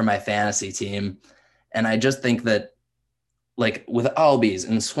 Great for my fantasy team. And I just think that like with Albies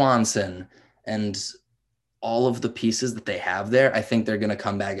and Swanson and all of the pieces that they have there, I think they're going to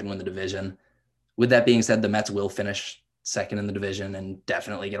come back and win the division. With that being said, the Mets will finish second in the division and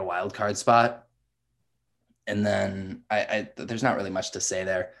definitely get a wild card spot. And then there's not really much to say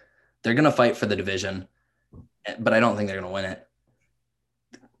there. They're going to fight for the division, but I don't think they're going to win it.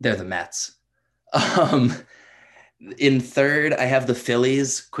 They're the Mets. Um, in third, I have the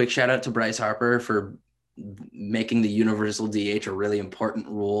Phillies. Quick shout out to Bryce Harper for making the universal DH a really important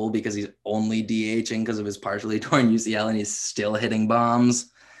rule because he's only DHing because of his partially torn UCL and he's still hitting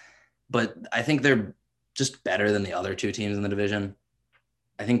bombs. But I think they're just better than the other two teams in the division.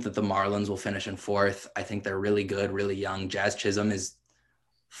 I think that the Marlins will finish in fourth. I think they're really good, really young. Jazz Chisholm is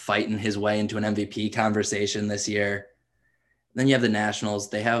fighting his way into an MVP conversation this year. Then you have the Nationals.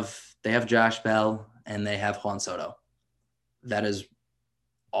 They have Josh Bell and they have Juan Soto. That is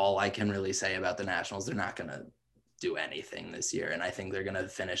all I can really say about the Nationals. They're not going to do anything this year. And I think they're going to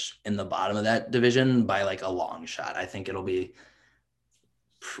finish in the bottom of that division by like a long shot. I think it'll be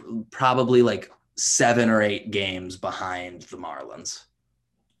probably like 7 or 8 games behind the Marlins.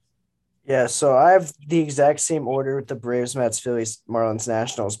 Yeah, so I have the exact same order with the Braves, Mets, Phillies, Marlins,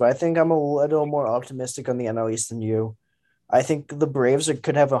 Nationals, but I think I'm a little more optimistic on the NL East than you. I think the Braves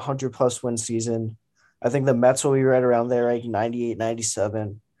could have a 100 plus win season. I think the Mets will be right around there, like 98,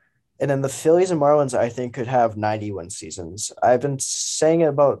 97. And then the Phillies and Marlins, I think, could have 90 win seasons. I've been saying it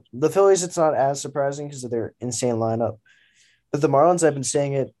about the Phillies, it's not as surprising because of their insane lineup. But the Marlins, I've been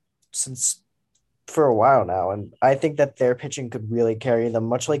saying it since for a while now. And I think that their pitching could really carry them,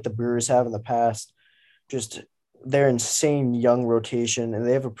 much like the Brewers have in the past. Just their insane young rotation, and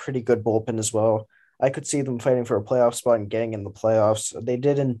they have a pretty good bullpen as well. I could see them fighting for a playoff spot and getting in the playoffs. They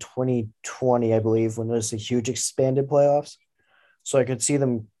did in 2020, I believe, when it was a huge expanded playoffs. So I could see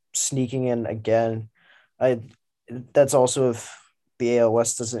them sneaking in again. I That's also if the AL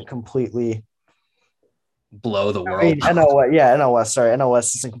West doesn't completely. Blow the I world. mean, NL West, yeah, NL West. Sorry, NL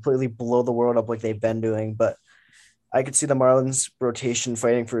West doesn't completely blow the world up like they've been doing, but I could see the Marlins rotation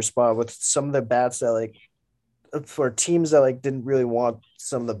fighting for a spot with some of the bats that like for teams that like didn't really want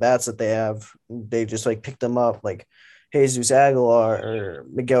some of the bats that they have. They just like picked them up, like Jesus Aguilar or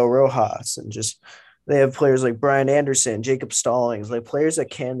Miguel Rojas, and just they have players like Brian Anderson, Jacob Stallings, like players that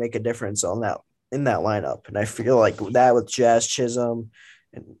can make a difference on that in that lineup. And I feel like that with Jazz Chisholm,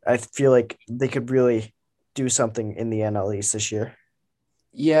 and I feel like they could really do something in the NL East this year.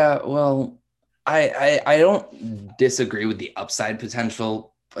 Yeah, well, I don't disagree with the upside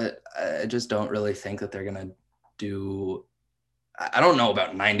potential, but I just don't really think that they're gonna do. I don't know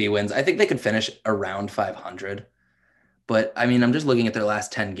about 90 wins. I think they could finish around 500. But I mean, I'm just looking at their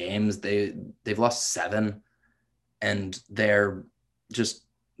last 10 games. They've lost 7, and they're just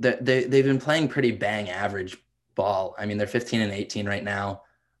they've been playing pretty bang average ball. I mean, they're 15 and 18 right now.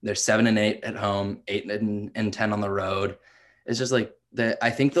 They're 7 and 8 at home, 8 and 10 on the road. It's just like that.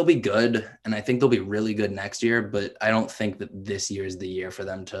 I think they'll be good, and I think they'll be really good next year. But I don't think that this year is the year for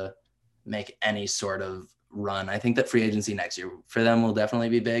them to make any sort of run. I think that free agency next year for them will definitely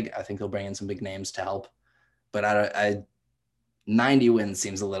be big. I think they'll bring in some big names to help. But I 90 wins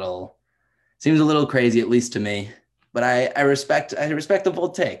seems a little crazy, at least to me. But I respect the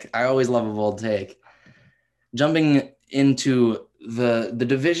bold take. I always love a bold take. Jumping into the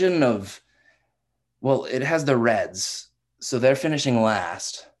division of, well, it has the Reds, so they're finishing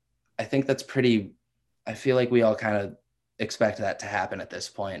last. I think that's pretty. I feel like we all kind of expect that to happen at this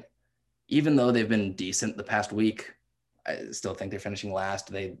point. Even though they've been decent the past week, I still think they're finishing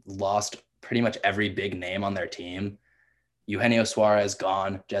last. They lost pretty much every big name on their team. Eugenio Suarez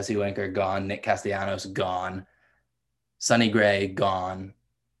gone, Jesse Winker gone, Nick Castellanos gone, Sonny Gray gone.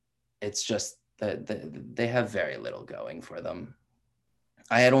 It's just that they have very little going for them.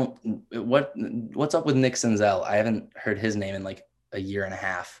 I don't. What's up with Nick Senzel? I haven't heard his name in like a year and a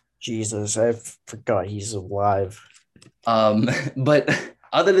half. Jesus, I forgot he's alive. Um, but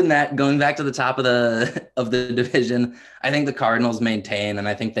other than that, going back to the top of the division, I think the Cardinals maintain, and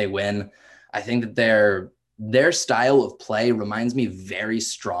I think they win. I think that their style of play reminds me very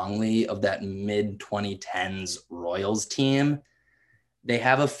strongly of that mid 2010s Royals team. They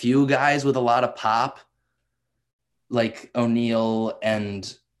have a few guys with a lot of pop, like O'Neill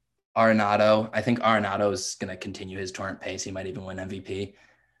and Arenado. I think Arenado is going to continue his torrent pace. He might even win MVP.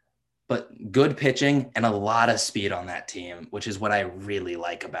 But good pitching and a lot of speed on that team, which is what I really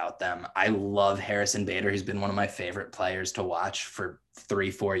like about them. I love Harrison Bader. He's been one of my favorite players to watch for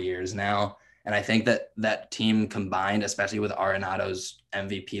 3-4 years now. And I think that that team combined, especially with Arenado's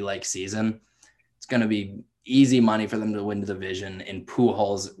MVP like season, it's going to be easy money for them to win the division in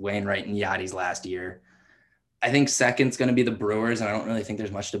Pujols, Wainwright, and Yachty's last year. I think second's going to be the Brewers, and I don't really think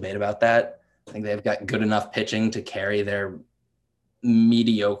there's much debate about that. I think they've got good enough pitching to carry their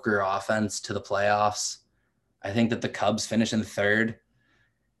mediocre offense to the playoffs. I think that the Cubs finish in third.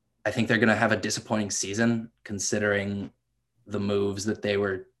 I think they're going to have a disappointing season considering the moves that they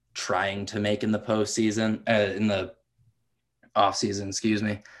were trying to make in the postseason, in the offseason, excuse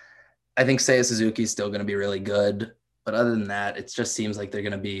me. I think Seiya Suzuki is still going to be really good. But other than that, it just seems like they're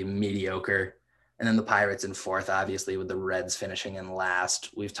going to be mediocre. And then the Pirates in fourth, obviously, with the Reds finishing in last.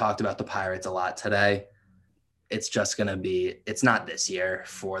 We've talked about the Pirates a lot today. It's just going to be, it's not this year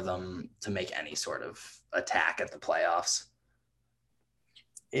for them to make any sort of attack at the playoffs.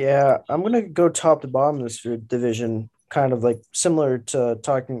 Yeah, I'm gonna go top to bottom of this division, kind of like similar to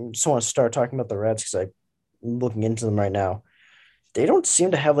talking. Just want to start talking about the Reds because I'm looking into them right now. They don't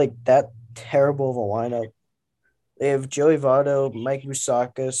seem to have like that terrible of a lineup. They have Joey Votto, Mike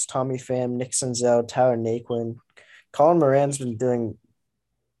Moustakas, Tommy Pham, Nick Senzel, Tyler Naquin. Colin Moran's been doing.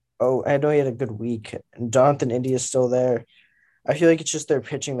 Oh, I know he had a good week, and Jonathan India is still there. I feel like it's just their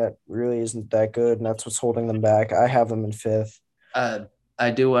pitching that really isn't that good, and that's what's holding them back. I have them in fifth. Uh, I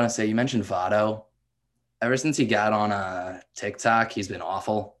do want to say, you mentioned Votto. Ever since he got on TikTok, he's been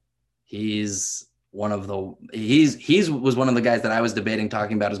awful. He's one of the he's was one of the guys that I was debating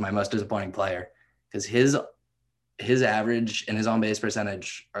talking about as my most disappointing player because his average and his on base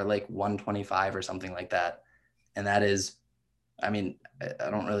percentage are like 125 or something like that, and that is, I mean, I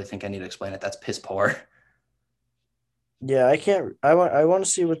don't really think I need to explain it. That's piss poor. Yeah, I can't. I want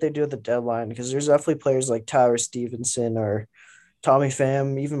to see what they do at the deadline because there's definitely players like Tyler Stevenson or Tommy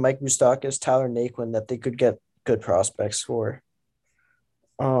Pham, even Mike Moustakas, Tyler Naquin that they could get good prospects for.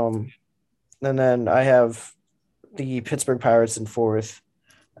 Um, and then I have the Pittsburgh Pirates in fourth.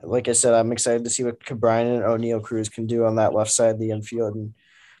 Like I said, I'm excited to see what Brian and O'Neill Cruz can do on that left side of the infield. And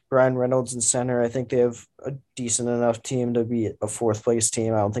Brian Reynolds in center, I think they have a decent enough team to be a fourth place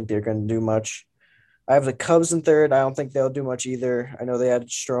team. I don't think they're going to do much. I have the Cubs in third. I don't think they'll do much either. I know they had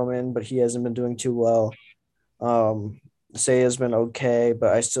Stroman, but he hasn't been doing too well. Um, Say has been okay,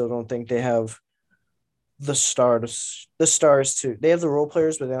 but I still don't think they have the stars. The stars too. They have the role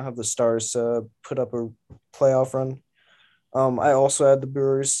players, but they don't have the stars to put up a playoff run. I also had the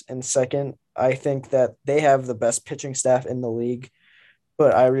Brewers in second. I think that they have the best pitching staff in the league,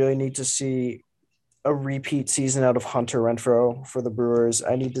 but I really need to see a repeat season out of Hunter Renfroe for the Brewers.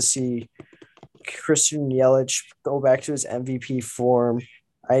 I need to see Christian Yelich go back to his MVP form.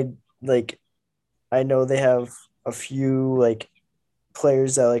 I like I know they have a few like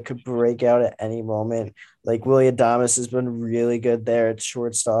players that like could break out at any moment. Like Willie Adames has been really good there at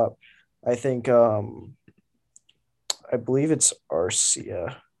shortstop. I think I believe it's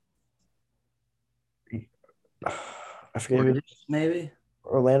Arcia. I forget who, Maybe.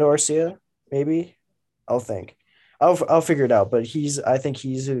 Orlando Arcia, maybe. I'll think. I'll figure it out. But I think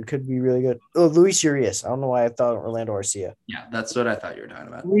he's who could be really good. Oh, Luis Urias. I don't know why I thought Orlando Arcia. Yeah, that's what I thought you were talking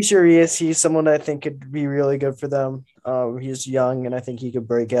about. Luis Urias, he's someone that I think could be really good for them. He's young and I think he could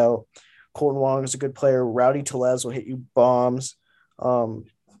break out. Colton Wong is a good player. Rowdy Tellez will hit you bombs. Um,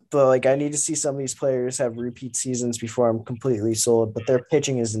 but like I need to see some of these players have repeat seasons before I'm completely sold. But their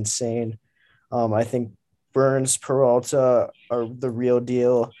pitching is insane. I think Burns, Peralta are the real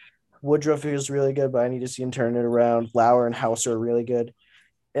deal. Woodruff is really good, but I need to see him turn it around. Lauer and House are really good.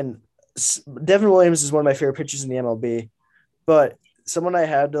 And Devin Williams is one of my favorite pitchers in the MLB. But someone I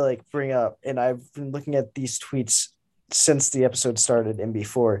had to like bring up, and I've been looking at these tweets since the episode started and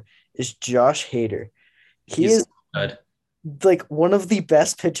before, is Josh Hader. He He's is good. like one of the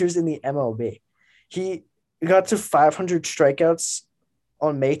best pitchers in the MLB. He got to 500 strikeouts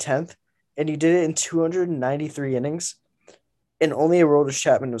on May 10th, and he did it in 293 innings, and only Aroldis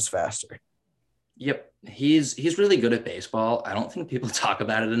Chapman was faster. Yep, he's really good at baseball. I don't think people talk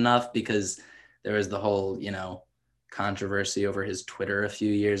about it enough because there was the whole, controversy over his Twitter a few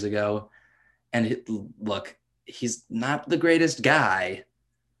years ago. And look, he's not the greatest guy,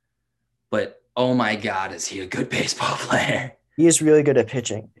 but oh my God, is he a good baseball player? He is really good at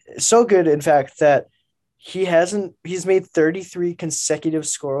pitching. So good, in fact, that he's made 33 consecutive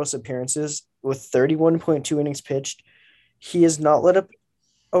scoreless appearances with 31.2 innings pitched. He has not let up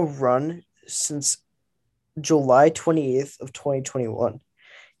a run since July 28th of 2021.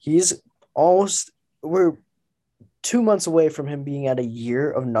 He's almost we're 2 months away from him being at a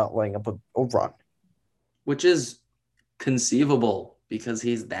year of not letting up a run. Which is conceivable because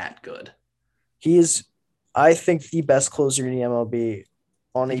he's that good. He is, I think, the best closer in the MLB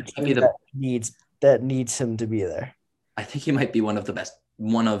I on think a he might be team the that needs him to be there. I think he might be one of the best,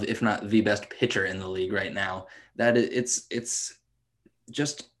 one of, if not the best pitcher in the league right now. It's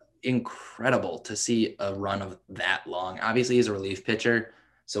just incredible to see a run of that long. Obviously, he's a relief pitcher,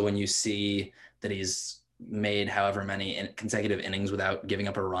 so when you see that he's made however many consecutive innings without giving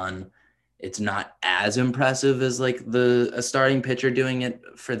up a run, it's not as impressive as like the a starting pitcher doing it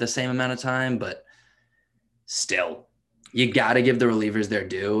for the same amount of time, but still, you got to give the relievers their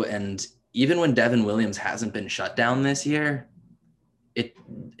due. And even when Devin Williams hasn't been shut down this year, it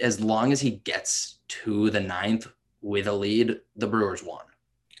as long as he gets to the ninth with a lead, the Brewers won.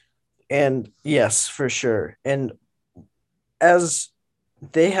 And yes, for sure. And as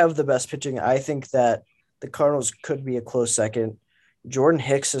they have the best pitching, I think that the Cardinals could be a close second. Jordan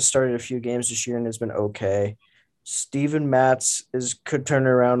Hicks has started a few games this year and has been okay. Steven Matz could turn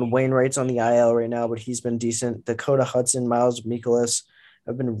around. Wainwright's on the IL right now, but he's been decent. Dakota Hudson, Miles Mikolas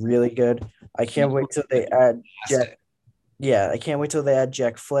have been really good. I can't wait till they add Jack. Fantastic. Yeah, I can't wait till they add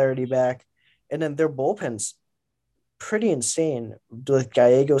Jack Flaherty back. And then their bullpen's pretty insane. With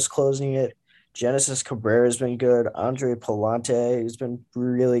Gallegos closing it, Genesis Cabrera has been good. Andre Palante has been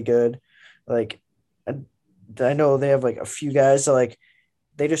really good. Like, I know they have like a few guys that like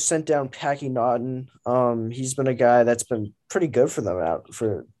they just sent down Packy Naughton. He's been a guy that's been pretty good for them out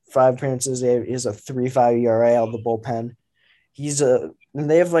for 5 appearances. He has a 3.5 ERA out of the bullpen. And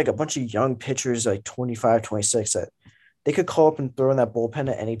they have like a bunch of young pitchers like 25, 26 that they could call up and throw in that bullpen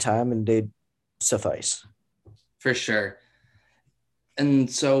at any time and they'd suffice. For sure.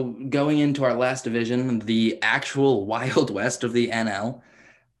 And so going into our last division, the actual Wild West of the NL,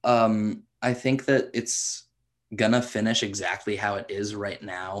 I think that it's gonna finish exactly how it is right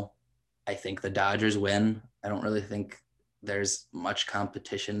now. I think the Dodgers win. I don't really think there's much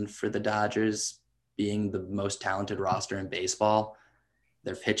competition for the Dodgers being the most talented roster in baseball.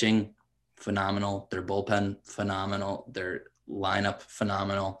 Their pitching, phenomenal. Their bullpen, phenomenal. Their lineup,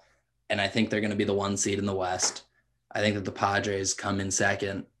 phenomenal. And I think they're going to be the one seed in the West. I think that the Padres come in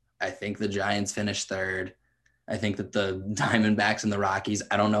second. I think the Giants finish third. I think that the Diamondbacks and the Rockies,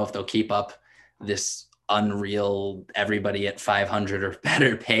 I don't know if they'll keep up this unreal everybody at 500 or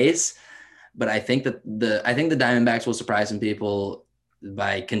better pace, but I think the Diamondbacks will surprise some people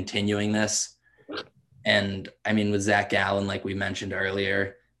by continuing this. And I mean, with Zach Gallen, like we mentioned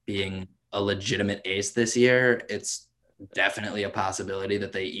earlier, being a legitimate ace this year, it's definitely a possibility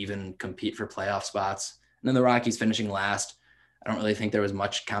that they even compete for playoff spots. And then the Rockies finishing last. I don't really think there was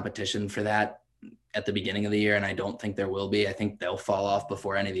much competition for that at the beginning of the year, and I don't think there will be. I think they'll fall off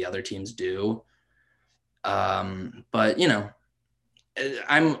before any of the other teams do. But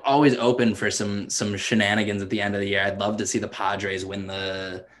I'm always open for some shenanigans at the end of the year. I'd love to see the Padres win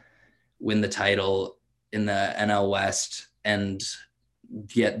the title in the NL West and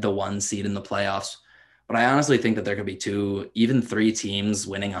get the one seed in the playoffs. But I honestly think that there could be two, even three teams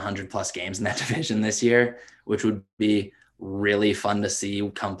winning 100 plus games in that division this year, which would be really fun to see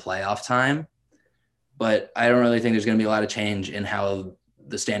come playoff time. But I don't really think there's going to be a lot of change in how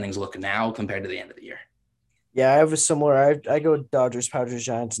the standings look now compared to the end of the year. Yeah, I have a similar. I go Dodgers, Padres,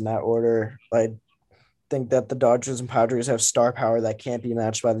 Giants in that order. I think that the Dodgers and Padres have star power that can't be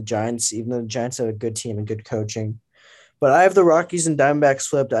matched by the Giants, even though the Giants have a good team and good coaching. But I have the Rockies and Diamondbacks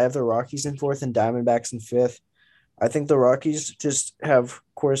flipped. I have the Rockies in fourth and Diamondbacks in fifth. I think the Rockies just have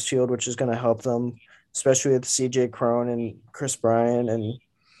Coors Field, which is going to help them, especially with CJ Crone and Chris Bryant. And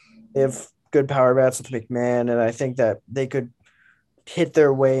they have good power bats with McMahon. And I think that they could hit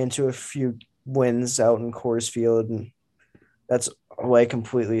their way into a few wins out in Coors Field. And that's who I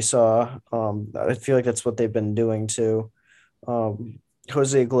completely saw. I feel like that's what they've been doing too. Um,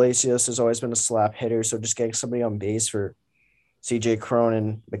 Jose Iglesias has always been a slap hitter, so just getting somebody on base for CJ Cron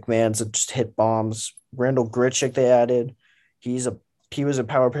and McMahon's that just hit bombs. Randall Grichuk they added. He's a he was a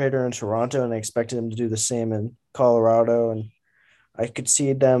power hitter in Toronto, and I expected him to do the same in Colorado. And I could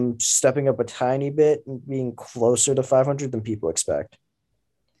see them stepping up a tiny bit and being closer to 500 than people expect.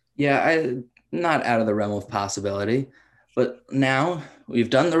 Yeah, I not out of the realm of possibility. But now we've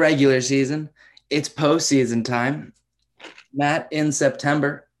done the regular season. It's postseason time. Matt, in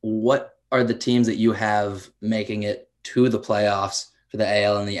September, what are the teams that you have making it to the playoffs for the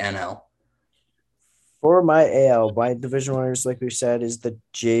AL and the NL? For my AL, my division winners, like we said, is the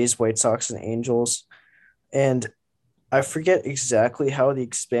Jays, White Sox, and Angels. And I forget exactly how the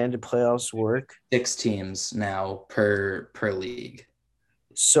expanded playoffs work. 6 teams now per league.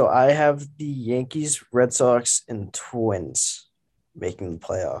 So I have the Yankees, Red Sox, and Twins making the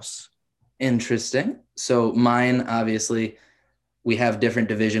playoffs. Interesting. So mine, obviously, we have different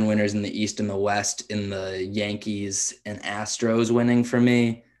division winners in the East and the West. In the Yankees and Astros winning for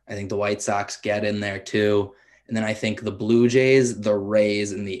me. I think the White Sox get in there too. And then I think the Blue Jays, the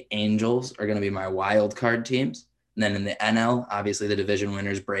Rays, and the Angels are going to be my wild card teams. And then in the NL, obviously the division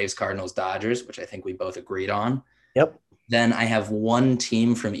winners, Braves, Cardinals, Dodgers, which I think we both agreed on. Yep. Then I have one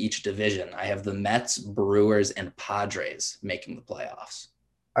team from each division. I have the Mets, Brewers, and Padres making the playoffs.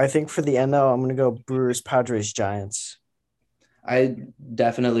 I think for the NL, I'm going to go Brewers, Padres, Giants. I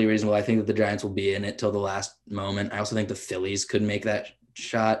definitely reasonable. I think that the Giants will be in it till the last moment. I also think the Phillies could make that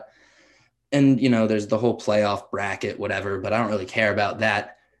shot. And there's the whole playoff bracket, whatever, but I don't really care about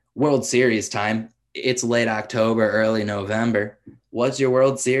that. World Series time. It's late October, early November. What's your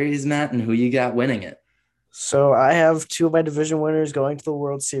World Series, Matt, and who you got winning it? So I have two of my division winners going to the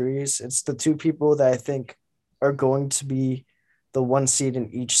World Series. It's the two people that I think are going to be the one seed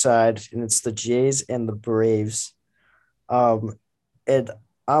in each side, and it's the Jays and the Braves. Um, and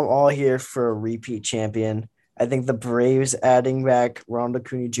I'm all here for a repeat champion. I think the Braves adding back Ronald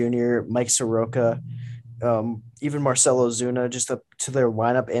Acuna Jr., Mike Soroka, even Marcelo Zuna, just up to their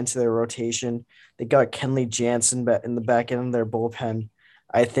lineup and to their rotation. They got Kenley Jansen in the back end of their bullpen.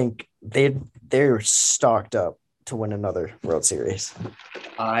 I think they're stocked up to win another World Series.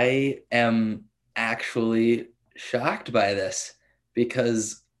 I am actually shocked by this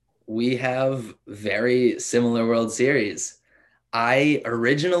because we have very similar World Series. I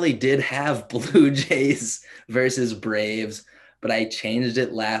originally did have Blue Jays versus Braves, but I changed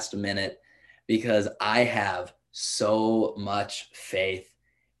it last minute because I have so much faith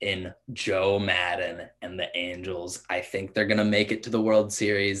in Joe Madden and the Angels. I think they're going to make it to the World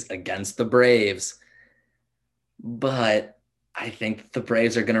Series against the Braves, but I think the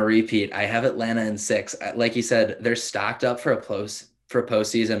Braves are going to repeat. I have Atlanta in 6. Like you said, they're stocked up for a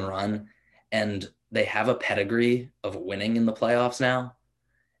postseason run, and they have a pedigree of winning in the playoffs now.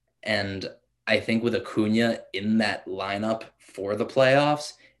 And I think with Acuna in that lineup for the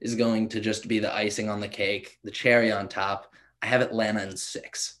playoffs is going to just be the icing on the cake, the cherry on top. I have Atlanta in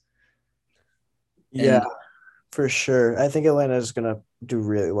 6. Yeah, And for sure. I think Atlanta is gonna do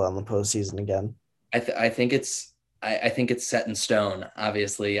really well in the postseason again. I think I think it's set in stone.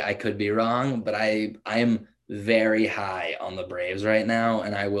 Obviously, I could be wrong, but I am very high on the Braves right now,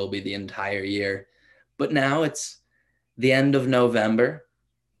 and I will be the entire year. But now it's the end of November,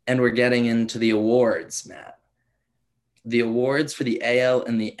 and we're getting into the awards, Matt. The awards for the AL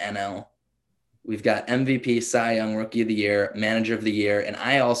and the NL. We've got MVP, Cy Young, Rookie of the Year, Manager of the Year, and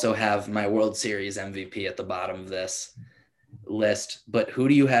I also have my World Series MVP at the bottom of this list. But who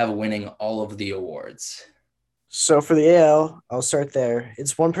do you have winning all of the awards? So for the AL, I'll start there.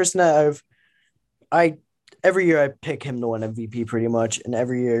 It's one person that I every year I pick him to win MVP pretty much, and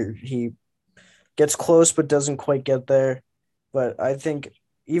every year he gets close but doesn't quite get there. But I think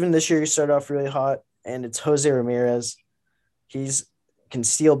even this year he started off really hot, and it's Jose Ramirez. He's can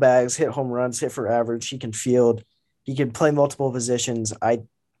steal bags, hit home runs, hit for average. He can field. He can play multiple positions. I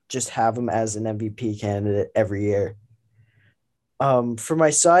just have him as an MVP candidate every year. For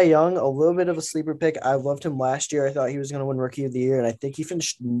my Cy Young, a little bit of a sleeper pick. I loved him last year. I thought he was going to win Rookie of the Year, and I think he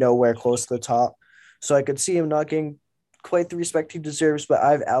finished nowhere close to the top. So I could see him not getting quite the respect he deserves. But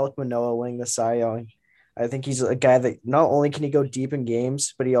I have Alec Manoah winning the Cy Young. I think he's a guy that not only can he go deep in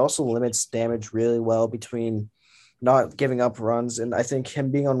games, but he also limits damage really well between not giving up runs. And I think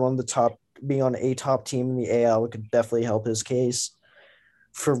him being on one of the top, being on a top team in the AL could definitely help his case.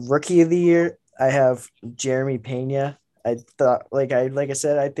 For Rookie of the Year, I have Jeremy Pena. I thought, like I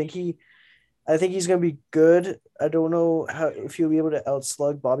said, I think he's gonna be good. I don't know how if he'll be able to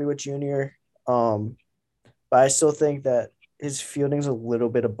outslug Bobby Witt Jr. Um, but I still think that his fielding's a little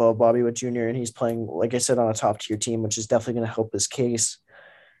bit above Bobby Witt Jr. and he's playing, like I said, on a top tier team, which is definitely going to help his case.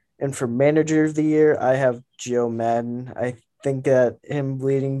 And for manager of the year, I have Joe Madden. I think that him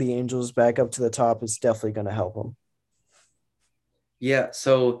leading the Angels back up to the top is definitely going to help him. Yeah,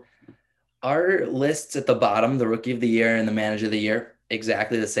 so our lists at the bottom, the rookie of the year and the manager of the year,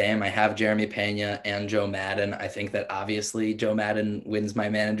 exactly the same. I have Jeremy Pena and Joe Madden. I think that obviously Joe Madden wins my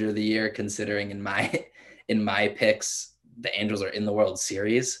manager of the year, considering in my in my picks, the Angels are in the World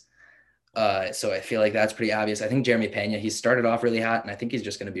Series. So I feel like that's pretty obvious. I think Jeremy Pena, he started off really hot, and I think he's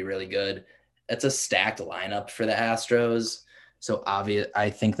just going to be really good. It's a stacked lineup for the Astros. So obvious, I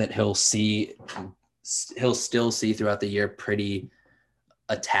think that he'll still see throughout the year pretty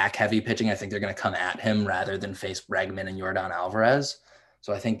attack heavy pitching. I think they're going to come at him rather than face Bregman and Jordan Alvarez.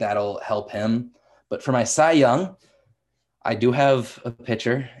 So I think that'll help him. But for my Cy Young, I do have a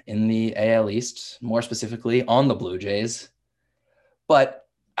pitcher in the AL East, more specifically on the Blue Jays. But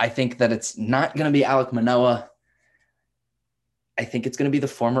I think that it's not going to be Alek Manoah. I think it's going to be the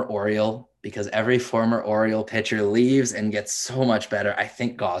former Oriole because every former Oriole pitcher leaves and gets so much better. I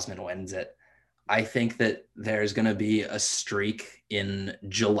think Gosman wins it. I think that there's going to be a streak in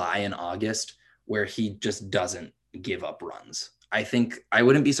July and August where he just doesn't give up runs. I think I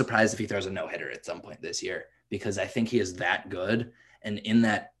wouldn't be surprised if he throws a no hitter at some point this year because I think he is that good. And in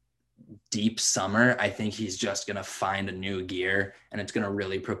that deep summer, I think he's just going to find a new gear and it's going to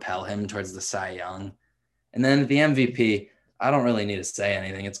really propel him towards the Cy Young. And then the MVP, I don't really need to say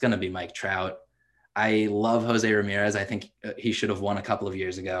anything. It's going to be Mike Trout. I love Jose Ramirez. I think he should have won a couple of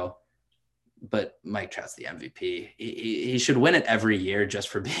years ago, but Mike Trout's the MVP. He should win it every year just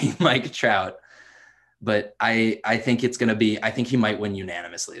for being Mike Trout. But I think it's going to be, I think he might win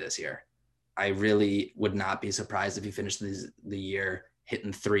unanimously this year. I really would not be surprised if he finished the year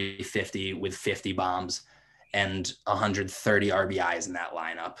hitting 350 with 50 bombs and 130 RBIs in that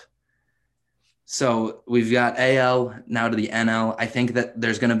lineup. So we've got AL now to the NL. I think that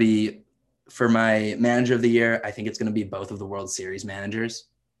there's going to be, for my manager of the year, I think it's going to be both of the World Series managers.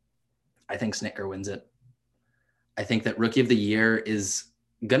 I think Snitker wins it. I think that rookie of the year is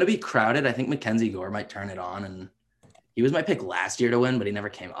going to be crowded. I think Mackenzie Gore might turn it on. And he was my pick last year to win, but he never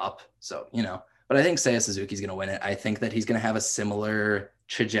came up. So, but I think Seiya Suzuki's going to win it. I think that he's going to have a similar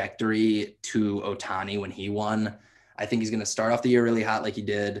trajectory to Ohtani when he won. I think he's going to start off the year really hot like he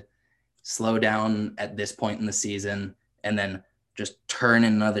did, slow down at this point in the season, and then just turn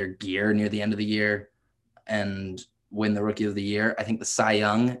in another gear near the end of the year and win the rookie of the year. I think the Cy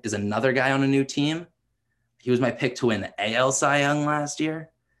Young is another guy on a new team. He was my pick to win AL Cy Young last year,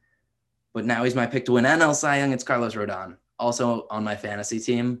 but now he's my pick to win NL Cy Young. It's Carlos Rodon, also on my fantasy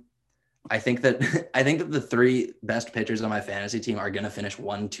team. I think that I think that the three best pitchers on my fantasy team are going to finish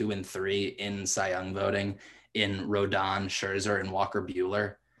 1, 2, and 3 in Cy Young voting in Rodon, Scherzer, and Walker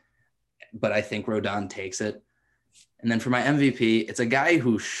Buehler. But I think Rodon takes it. And then for my MVP, it's a guy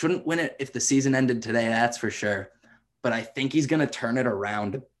who shouldn't win it if the season ended today, that's for sure. But I think he's going to turn it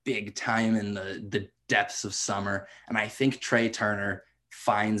around big time in the depths of summer. And I think Trey Turner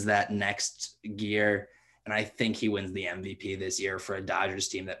finds that next gear. And I think he wins the MVP this year for a Dodgers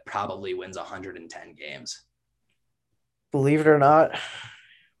team that probably wins 110 games. Believe it or not,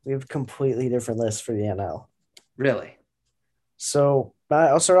 we have completely different lists for the NL. Really? So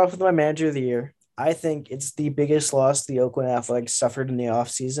I'll start off with my manager of the year. I think it's the biggest loss the Oakland Athletics suffered in the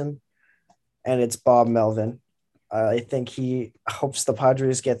offseason, and it's Bob Melvin. I think he hopes the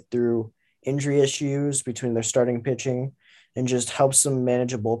Padres get through injury issues between their starting pitching and just helps them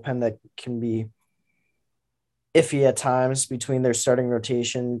manage a bullpen that can be iffy at times between their starting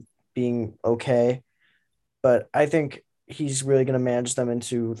rotation being okay. But I think he's really going to manage them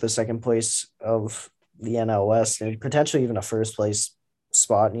into the second place of the NL West and potentially even a first place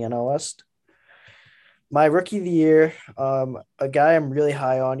spot in the NL West. My rookie of the year, a guy I'm really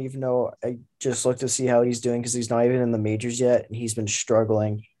high on, even though I just look to see how he's doing because he's not even in the majors yet and he's been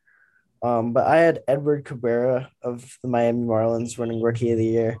struggling. But I had Edward Cabrera of the Miami Marlins winning rookie of the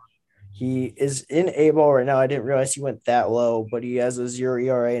year. He is in A ball right now. I didn't realize he went that low, but he has a 0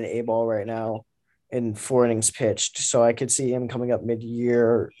 ERA in A ball right now in 4 innings pitched. So I could see him coming up mid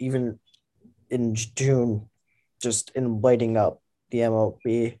year, even in June, just in lighting up the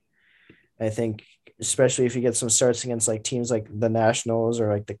MLB. I think, especially if he gets some starts against like teams like the Nationals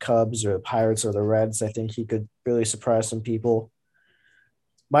or like the Cubs or the Pirates or the Reds, I think he could really surprise some people.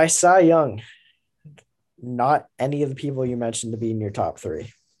 My Cy Young, not any of the people you mentioned to be in your top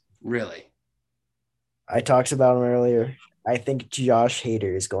three. Really? I talked about him earlier. I think Josh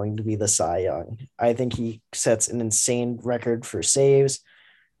Hader is going to be the Cy Young. I think he sets an insane record for saves.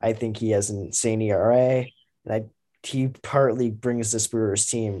 I think he has an insane ERA. And he partly brings this Brewers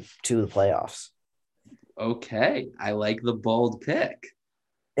team to the playoffs. Okay, I like the bold pick.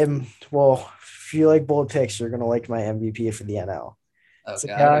 And well, if you like bold picks, you're gonna like my MVP for the NL. It's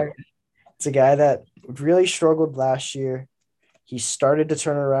a Okay, guy. It's a guy that really struggled last year. He started to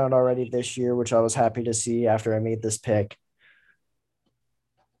turn around already this year, which I was happy to see after I made this pick.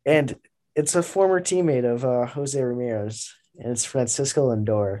 And it's a former teammate of Jose Ramirez, and it's Francisco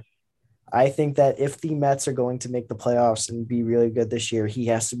Lindor. I think that if the Mets are going to make the playoffs and be really good this year, he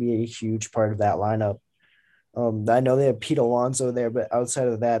has to be a huge part of that lineup. I know they have Pete Alonso there, but outside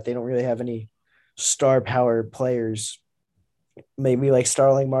of that, they don't really have any star power players. Maybe like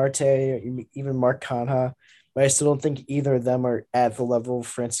Starling Marte, even Mark Canha, but I still don't think either of them are at the level of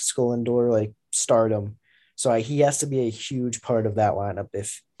Francisco Lindor like stardom. So he has to be a huge part of that lineup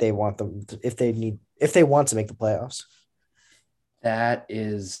if they want them, if they want to make the playoffs. that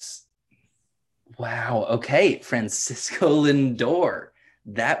is wow. Okay, Francisco Lindor.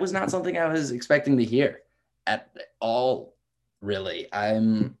 That was not something I was expecting to hear at all. Really,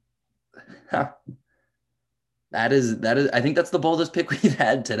 I'm. Huh, that is. I think that's the boldest pick we've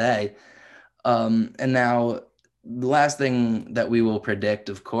had today. And now the last thing that we will predict,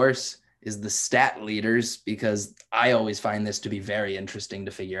 of course, is the stat leaders, because I always find this to be very interesting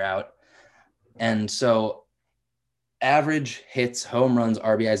to figure out. And so average hits, home runs,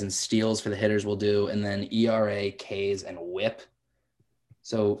 RBIs, and steals for the hitters will do, and then ERA, Ks, and WHIP.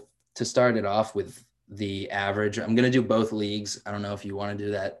 So to start it off with the average, I'm going to do both leagues. I don't know if you want to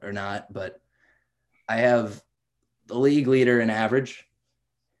do that or not, but I have the league leader in average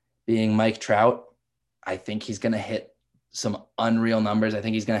being Mike Trout. I think he's going to hit some unreal numbers. I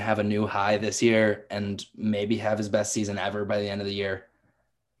think he's going to have a new high this year and maybe have his best season ever by the end of the year.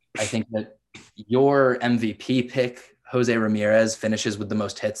 I think that your MVP pick, Jose Ramirez, finishes with the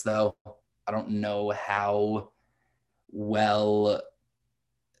most hits, though. I don't know well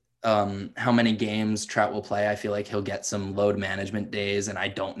how many games Trout will play. I feel like he'll get some load management days, and I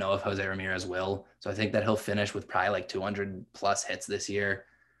don't know if Jose Ramirez will. So I think that he'll finish with probably like 200 plus hits this year.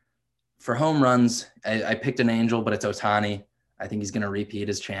 For home runs, I picked an Angel, but it's Otani. I think he's going to repeat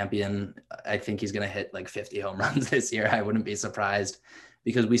as champion. I think he's going to hit like 50 home runs this year. I wouldn't be surprised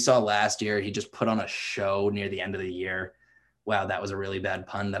because we saw last year he just put on a show near the end of the year. Wow, that was a really bad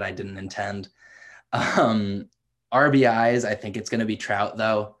pun that I didn't intend. Um, RBIs, I think it's going to be Trout,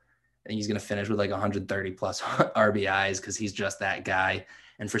 though. I think he's going to finish with like 130 plus RBIs because he's just that guy.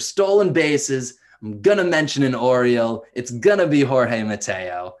 And for stolen bases, I'm going to mention an Oriole. It's going to be Jorge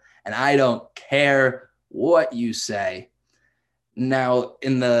Mateo. And I don't care what you say. Now,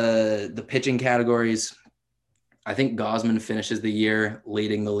 in the pitching categories, I think Gosman finishes the year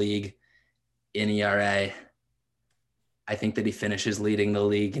leading the league in ERA. I think that he finishes leading the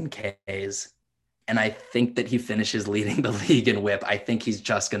league in Ks. And I think that he finishes leading the league in WHIP. I think he's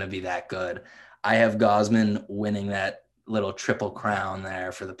just going to be that good. I have Gosman winning that little triple crown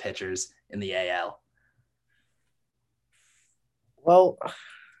there for the pitchers in the AL. Well,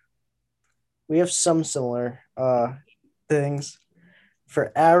 we have some similar things.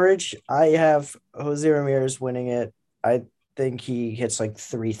 For average, I have Jose Ramirez winning it. I think he hits like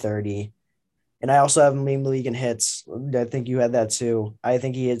 330. And I also have him leading the league in hits. I think you had that too. I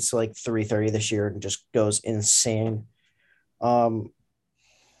think he hits like 330 this year and just goes insane. Um,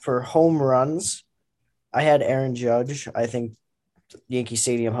 for home runs, I had Aaron Judge. I think Yankee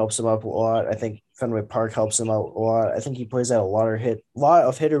Stadium helps him up a lot. I think Fenway Park helps him out a lot. I think he plays at lot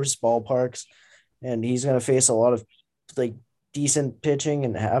of hitters ballparks, and he's going to face a lot of like decent pitching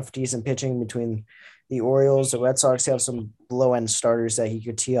and half decent pitching between the Orioles. The Red Sox have some low end starters that he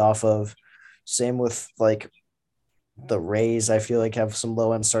could tee off of. Same with like the Rays. I feel like have some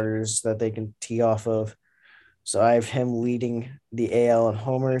low end starters that they can tee off of. So I have him leading the AL in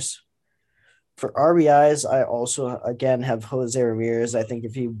homers. For RBIs, I also again have Jose Ramirez. I think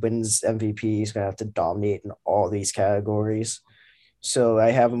if he wins MVP, he's gonna have to dominate in all these categories. So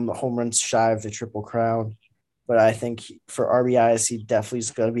I have him home runs shy of the triple crown. But I think for RBIs, he definitely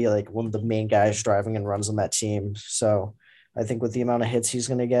is going to be like one of the main guys driving and runs on that team. So I think with the amount of hits he's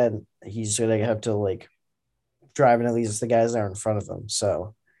going to get, he's going to have to like drive and at least the guys that are in front of him.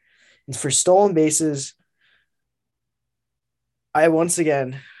 So and for stolen bases, I once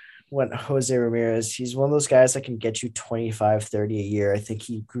again went Jose Ramirez. He's one of those guys that can get you 25, 30 a year. I think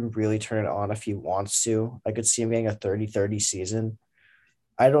he can really turn it on if he wants to. I could see him getting a 30-30 season.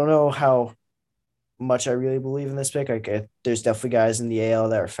 I don't know how much I really believe in this pick. There's definitely guys in the AL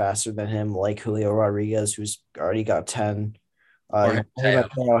that are faster than him, like Julio Rodriguez, who's already got 10. Or Mateo.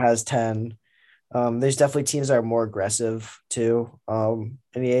 Mateo has 10. There's definitely teams that are more aggressive too in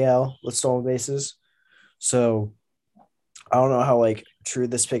the AL with stolen bases. So I don't know how like true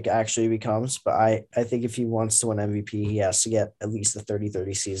this pick actually becomes, but I think if he wants to win MVP, he has to get at least a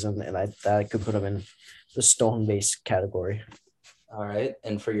 30-30 season, and I that could put him in the stolen base category. All right.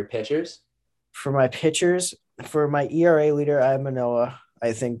 And for your pitchers? For my pitchers, for my ERA leader, I have Manoa.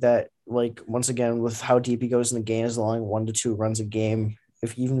 I think that like once again with how deep he goes in the games, allowing 1 to 2 runs a game,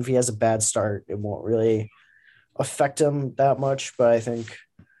 if even if he has a bad start, it won't really affect him that much. But I think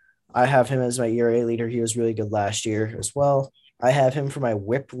I have him as my ERA leader. He was really good last year as well. I have him for my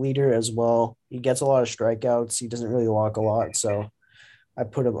whip leader as well. He gets a lot of strikeouts. He doesn't really walk a lot. So I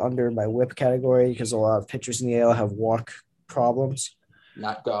put him under my whip category because a lot of pitchers in the AL have walk problems.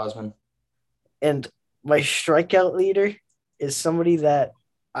 Not Gosman. And my strikeout leader is somebody that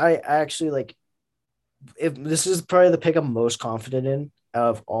I actually like. If this is probably the pick I'm most confident in out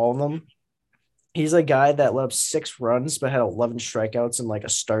of all of them, he's a guy that let up 6 runs but had 11 strikeouts in like a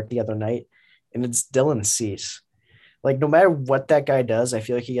start the other night, and it's Dylan Cease. Like no matter what that guy does, I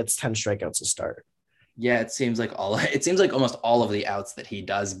feel like he gets 10 strikeouts to start. Yeah, it seems like almost all of the outs that he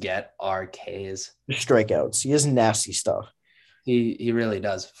does get are Ks. Strikeouts. He has nasty stuff. He really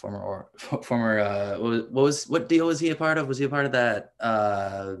does. Former what deal was he a part of? Was he a part of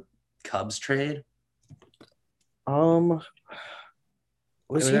that Cubs trade? Um,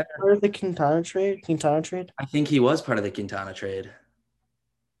 was Was he that, part of the Quintana trade? Quintana trade? I think he was part of the Quintana trade.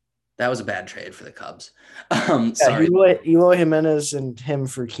 That was a bad trade for the Cubs. Yeah, Sorry. Eloy Jimenez and him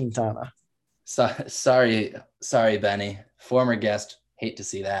for Quintana. Sorry, Benny. Former guest. Hate to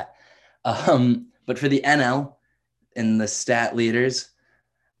see that. But for the NL in the stat leaders,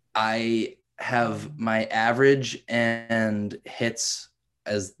 I have my average and hits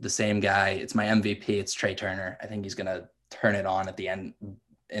as the same guy. It's my MVP. It's Trey Turner. I think he's gonna turn it on at the end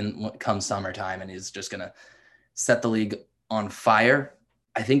in come summertime, and he's just gonna set the league on fire.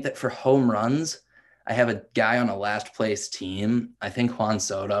 I think that for home runs, I have a guy on a last place team. I think Juan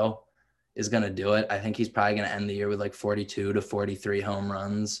Soto is going to do it. I think he's probably going to end the year with like 42 to 43 home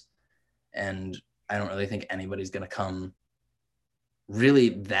runs. And I don't really think anybody's going to come really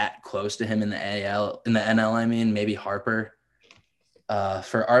that close to him in the in the NL. I mean, maybe Harper.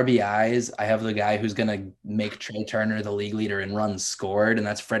 For RBIs, I have the guy who's going to make Trey Turner the league leader in runs scored, and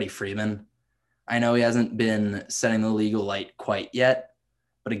that's Freddie Freeman. I know he hasn't been setting the legal light quite yet,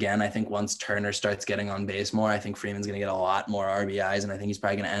 but again, I think once Turner starts getting on base more, I think Freeman's going to get a lot more RBIs, and I think he's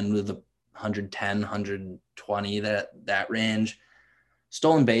probably going to end with the 110, 120 that range.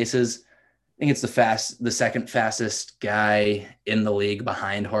 Stolen bases, I think it's the second fastest guy in the league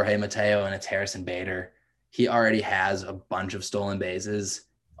behind Jorge Mateo, and it's Harrison Bader. He already has a bunch of stolen bases,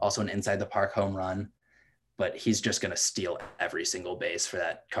 also an inside the park home run, but he's just going to steal every single base for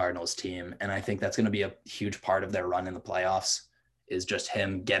that Cardinals team. And I think that's going to be a huge part of their run in the playoffs is just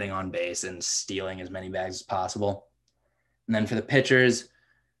him getting on base and stealing as many bags as possible. And then for the pitchers,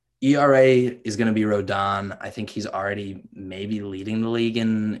 ERA is going to be Rodon. I think he's already maybe leading the league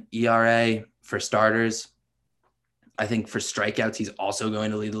in ERA for starters. I think for strikeouts, he's also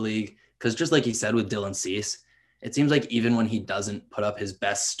going to lead the league because just like he said with Dylan Cease, it seems like even when he doesn't put up his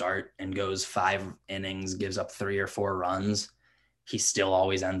best start and goes 5 innings, gives up 3 or 4 runs, he still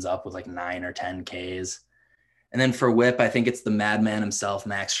always ends up with like 9 or 10 Ks. And then for WHIP, I think it's the madman himself,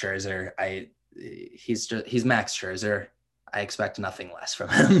 Max Scherzer. He's Max Scherzer. I expect nothing less from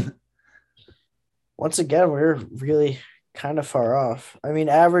him. Once again, we're really kind of far off. I mean,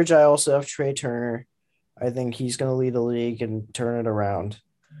 average, I also have Trey Turner. I think he's going to lead the league and turn it around.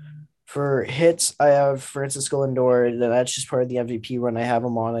 For hits, I have Francisco Lindor. That's just part of the MVP run I have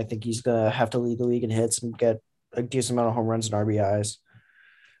him on. I think he's going to have to lead the league in hits and get a decent amount of home runs and RBIs.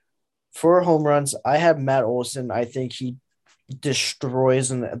 For home runs, I have Matt Olson. I think he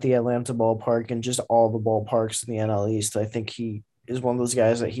destroys in the Atlanta ballpark and just all the ballparks in the NL East. I think he is one of those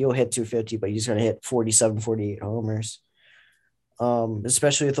guys that he'll hit 250, but he's going to hit 47, 48 homers.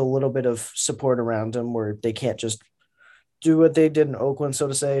 Especially with a little bit of support around him where they can't just do what they did in Oakland, so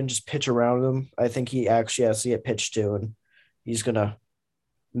to say, and just pitch around him. I think he actually has to get pitched to, and he's going to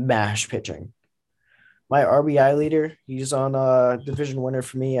mash pitching. My RBI leader, he's on a division winner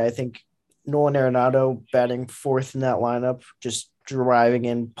for me. I think Nolan Arenado batting fourth in that lineup, just driving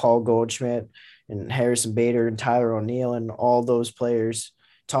in Paul Goldschmidt and Harrison Bader and Tyler O'Neill and all those players.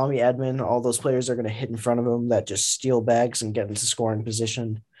 Tommy Edman, all those players are going to hit in front of him that just steal bags and get into scoring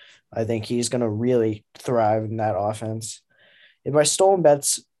position. I think he's going to really thrive in that offense. In my stolen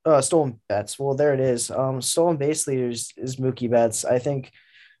bets. Well, there it is. Stolen base leaders is Mookie Betts. I think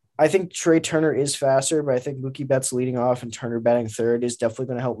Trey Turner is faster, but I think Mookie Betts leading off and Turner batting third is definitely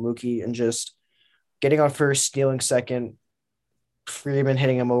going to help Mookie and just getting on first, stealing second, Freeman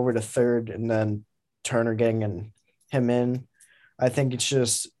hitting him over to third, and then Turner getting him in. I think it's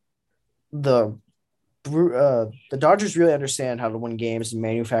just the the Dodgers really understand how to win games and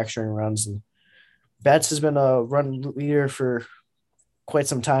manufacturing runs. And Betts has been a run leader for quite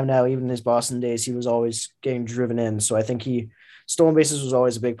some time now. Even in his Boston days, he was always getting driven in. So I think he stolen bases was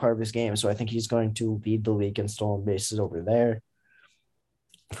always a big part of his game. So I think he's going to lead the league in stolen bases over there.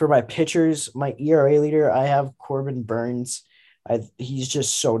 For my pitchers, my ERA leader, I have Corbin Burns. He's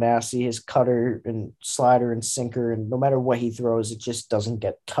just so nasty. His cutter and slider and sinker, and no matter what he throws, it just doesn't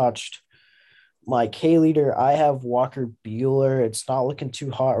get touched. My K leader, I have Walker Bueller. It's not looking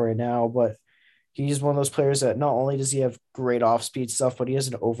too hot right now, but he's one of those players that not only does he have great off speed stuff, but he has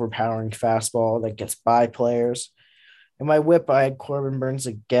an overpowering fastball that gets by players. In my whip, I had Corbin Burns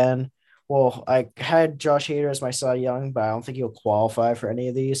again. Well, I had Josh Hader as my Cy Young, but I don't think he'll qualify for any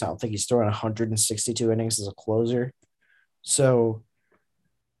of these. I don't think he's throwing 162 innings as a closer. So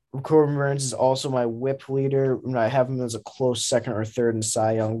Corbin Burns is also my whip leader, and I have him as a close second or third in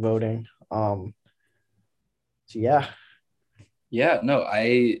Cy Young voting. So yeah, Yeah, no,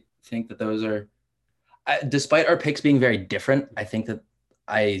 I think that those are, despite our picks being very different, I think that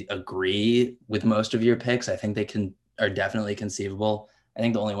I agree with most of your picks. I think they can are definitely conceivable. I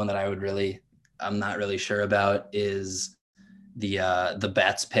think the only one that I'm not really sure about is the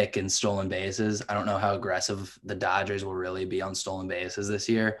Betts pick in stolen bases. I don't know how aggressive the Dodgers will really be on stolen bases this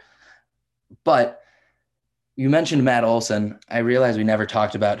year. But you mentioned Matt Olson. I realized we never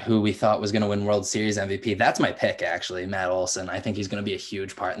talked about who we thought was going to win World Series MVP. That's my pick, actually, Matt Olson. I think he's going to be a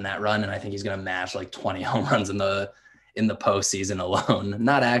huge part in that run, and I think he's going to match like 20 home runs in the postseason alone.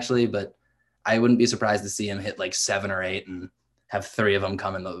 Not actually, but I wouldn't be surprised to see him hit like 7 or 8 and have 3 of them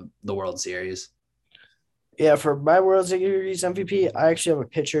come in the World Series. yeah. For my World Series MVP, I actually have a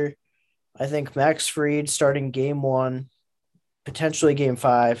pitcher. I think Max Fried starting game one, potentially game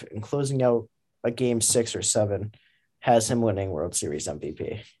five, and closing out a game 6 or 7 has him winning World Series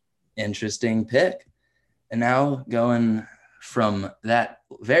MVP. Interesting pick. And now going from that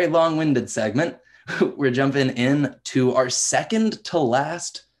very long-winded segment, we're jumping in to our second to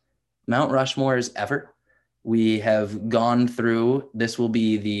last Mount Rushmores ever. We have gone through, this will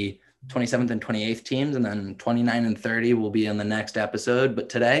be the 27th and 28th teams, and then 29 and 30 will be in the next episode. But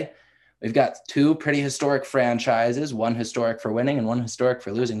today, we've got 2 pretty historic franchises, one historic for winning and one historic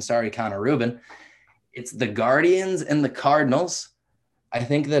for losing. Sorry, Connor Rubin. It's the Guardians and the Cardinals. I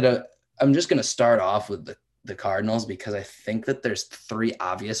think that I'm just going to start off with the Cardinals because I think that there's 3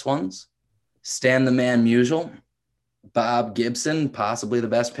 obvious ones. Stan the Man Musial, Bob Gibson, possibly the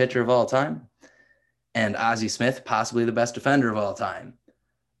best pitcher of all time, and Ozzie Smith, possibly the best defender of all time,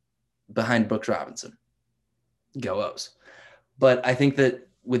 behind Brooks Robinson. Go O's. But I think that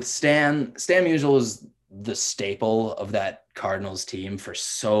with Stan Musial is the staple of that Cardinals team for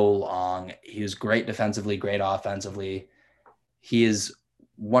so long. He was great defensively, great offensively. He is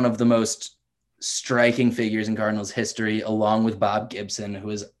one of the most striking figures in Cardinals history, along with Bob Gibson,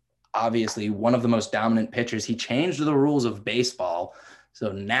 who is obviously one of the most dominant pitchers. He changed the rules of baseball,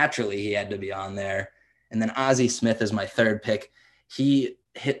 so naturally he had to be on there. And then Ozzie Smith is my third pick. He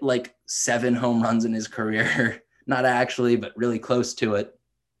hit like 7 home runs in his career, not actually, but really close to it.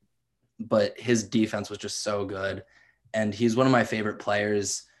 But his defense was just so good. And he's one of my favorite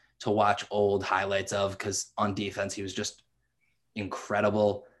players to watch old highlights of because on defense, he was just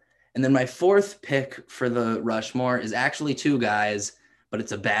incredible. And then my fourth pick for the Rushmore is actually 2 guys, but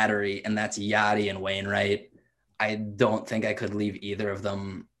it's a battery, and that's Yachty and Wainwright. I don't think I could leave either of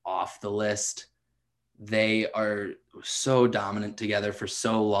them off the list. They are so dominant together for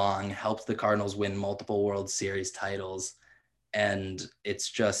so long, helped the Cardinals win multiple World Series titles. And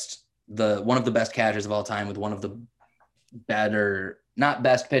it's just one of the best catchers of all time with one of the better, not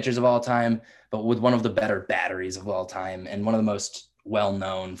best pitchers of all time, but with one of the better batteries of all time and one of the most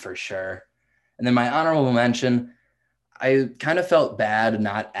well-known for sure. And then my honorable mention, I kind of felt bad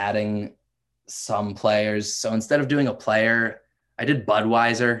not adding some players. So instead of doing a player, I did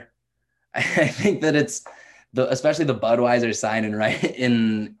Budweiser. I think that it's especially the Budweiser signing right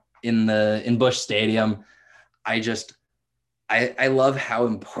in Busch Stadium. I love how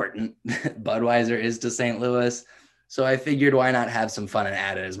important Budweiser is to St. Louis. So I figured why not have some fun and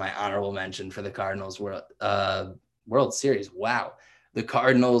add it as my honorable mention for the Cardinals World Series. Wow. The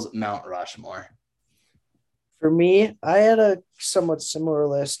Cardinals Mount Rushmore. For me, I had a somewhat similar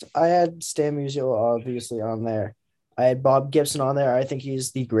list. I had Stan Musial obviously on there. I had Bob Gibson on there. I think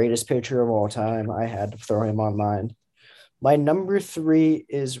he's the greatest pitcher of all time. I had to throw him on mine. My number 3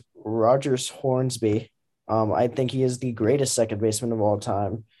 is Rogers Hornsby. I think he is the greatest second baseman of all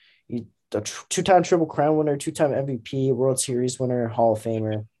time. He a 2-time Triple Crown winner, 2-time MVP, World Series winner, Hall of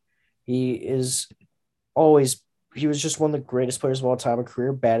Famer. He is always he was just one of the greatest players of all time, a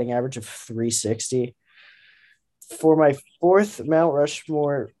career batting average of 360. For my fourth Mount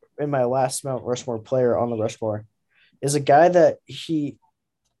Rushmore and my last Mount Rushmore player on the Rushmore is a guy that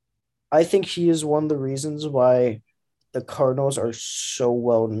I think he is one of the reasons why the Cardinals are so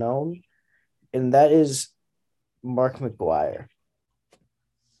well known, and that is Mark McGwire.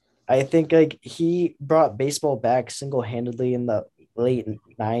 I think like he brought baseball back single handedly in the late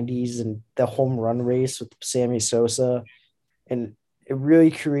 '90s and the home run race with Sammy Sosa, and it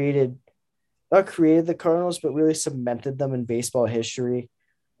really created not created the Cardinals, but really cemented them in baseball history.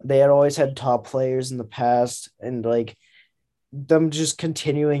 They had always had top players in the past, and like them just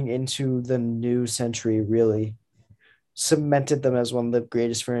continuing into the new century really cemented them as one of the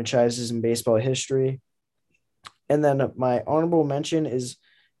greatest franchises in baseball history. And then my honorable mention is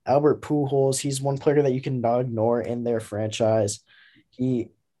Albert Pujols. He's one player that you cannot ignore in their franchise. He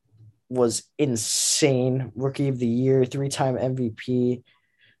was insane, rookie of the year, three-time MVP.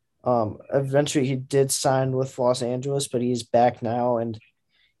 Eventually he did sign with Los Angeles, but he's back now, and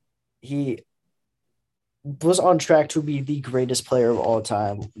he was on track to be the greatest player of all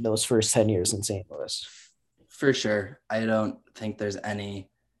time those first 10 years in St. Louis. For sure. I don't think there's any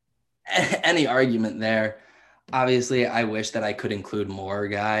argument there. Obviously, I wish that I could include more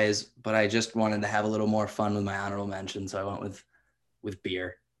guys, but I just wanted to have a little more fun with my honorable mention, so I went with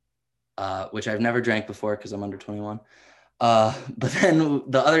beer, which I've never drank before because I'm under 21. But then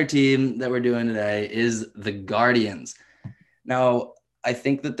the other team that we're doing today is the Guardians. Now, I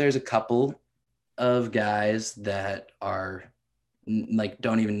think that there's a couple of guys that are like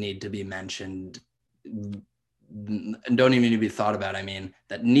don't even need to be mentioned, don't even need to be thought about. I mean,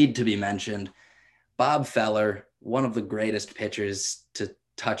 that need to be mentioned. Bob Feller, one of the greatest pitchers to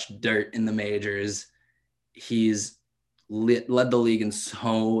touch dirt in the majors. He's led the league in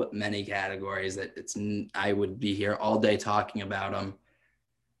so many categories that I would be here all day talking about him.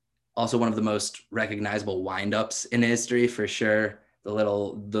 Also, one of the most recognizable windups in history for sure.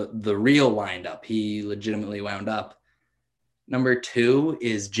 The real windup. He legitimately wound up. Number two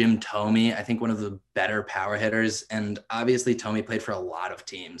is Jim Thome. I think one of the better power hitters. And obviously, Thome played for a lot of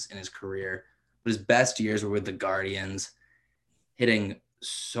teams in his career. But his best years were with the Guardians, hitting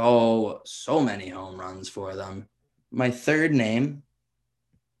so many home runs for them. My third name,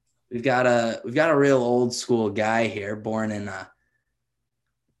 we've got a real old school guy here, born in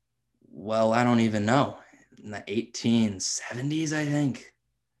well, I don't even know, in the 1870s, I think.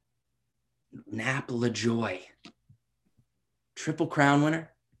 Nap LaJoy, Triple Crown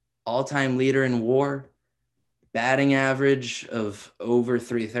winner, all-time leader in WAR, batting average of over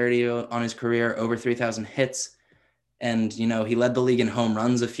 330 on his career, over 3,000 hits, and he led the league in home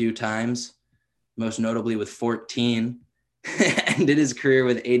runs a few times, most notably with 14. Ended his career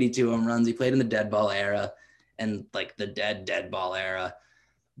with 82 home runs. He played in the dead ball era and like the dead ball era.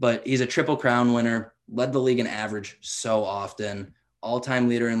 But he's a Triple Crown winner, led the league in average so often, all-time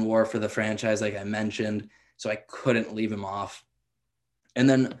leader in WAR for the franchise, like I mentioned. So I couldn't leave him off. And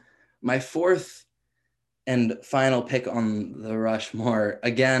then my fourth and final pick on the Rushmore,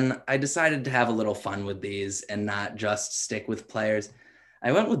 again, I decided to have a little fun with these and not just stick with players.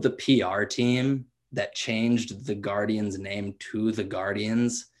 I went with the PR team that changed the Guardians name to the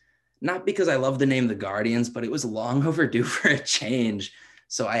Guardians. Not because I love the name the Guardians, but it was long overdue for a change.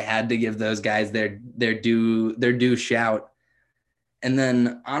 So I had to give those guys their due shout. And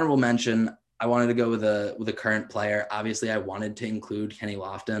then honorable mention, I wanted to go with a current player. Obviously, I wanted to include Kenny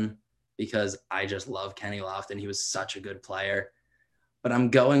Lofton because I just love Kenny Lofton. He was such a good player. But I'm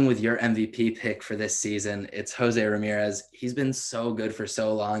going with your MVP pick for this season. It's Jose Ramirez. He's been so good for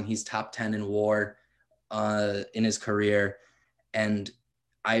so long. He's top 10 in WAR in his career. And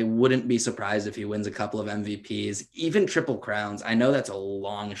I wouldn't be surprised if he wins a couple of MVPs, even Triple Crowns. I know that's a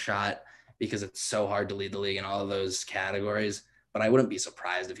long shot because it's so hard to lead the league in all of those categories, but I wouldn't be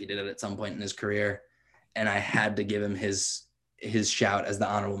surprised if he did it at some point in his career. And I had to give him his shout as the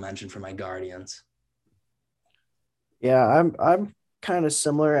honorable mention for my Guardians. Yeah, I'm kind of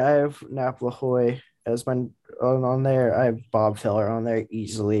similar. I have Nap Lahoy as my on there. I have Bob Feller on there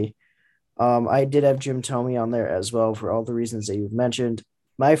easily. I did have Jim Thome on there as well for all the reasons that you've mentioned.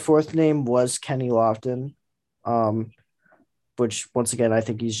 My fourth name was Kenny Lofton, um, which once again I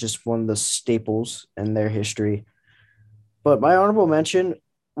think he's just one of the staples in their history. But my honorable mention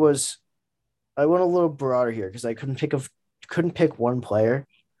was I went a little broader here because I couldn't pick one player.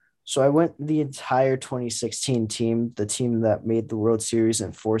 So I went the entire 2016 team, the team that made the World Series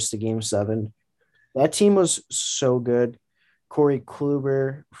and forced the Game 7. That team was so good. Corey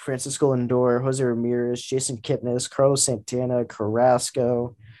Kluber, Francisco Lindor, Jose Ramirez, Jason Kipnis, Carlos Santana,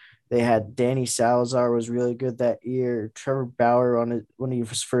 Carrasco, They had Danny Salazar was really good that year. Trevor Bauer on it when he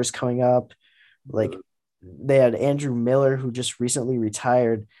was first coming up. Like they had Andrew Miller who just recently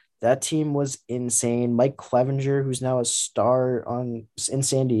retired. That team was insane. Mike Clevenger, who's now a star on in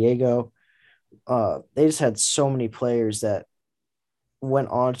San Diego. They just had so many players that went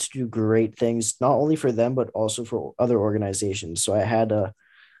on to do great things, not only for them but also for other organizations. So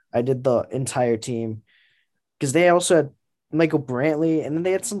I did the entire team because they also had Michael Brantley, and then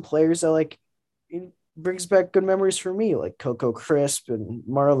they had some players that like it brings back good memories for me, like Coco Crisp and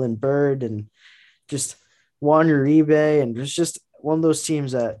Marlon Bird and just Juan Uribe, and it was just one of those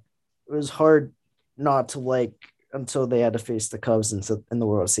teams that it was hard not to like until they had to face the Cubs in the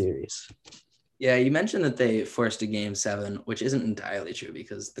World Series. Yeah, you mentioned that they forced a game seven, which isn't entirely true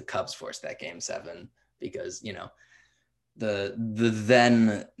because the Cubs forced that game seven because, the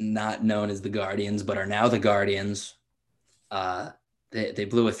then not known as the Guardians, but are now the Guardians. They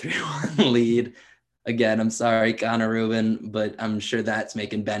blew a 3-1 lead. Again, I'm sorry, Connor Rubin, but I'm sure that's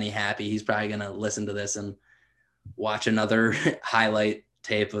making Benny happy. He's probably gonna listen to this and watch another highlight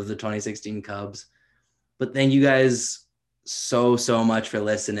tape of the 2016 Cubs. But thank you guys so much for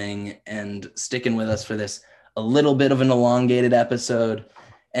listening and sticking with us for this a little bit of an elongated episode.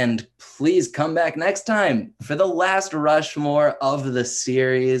 And please come back next time for the last Rushmore of the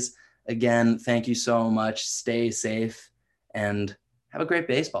series. Again, thank you so much. Stay safe and have a great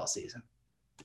baseball season.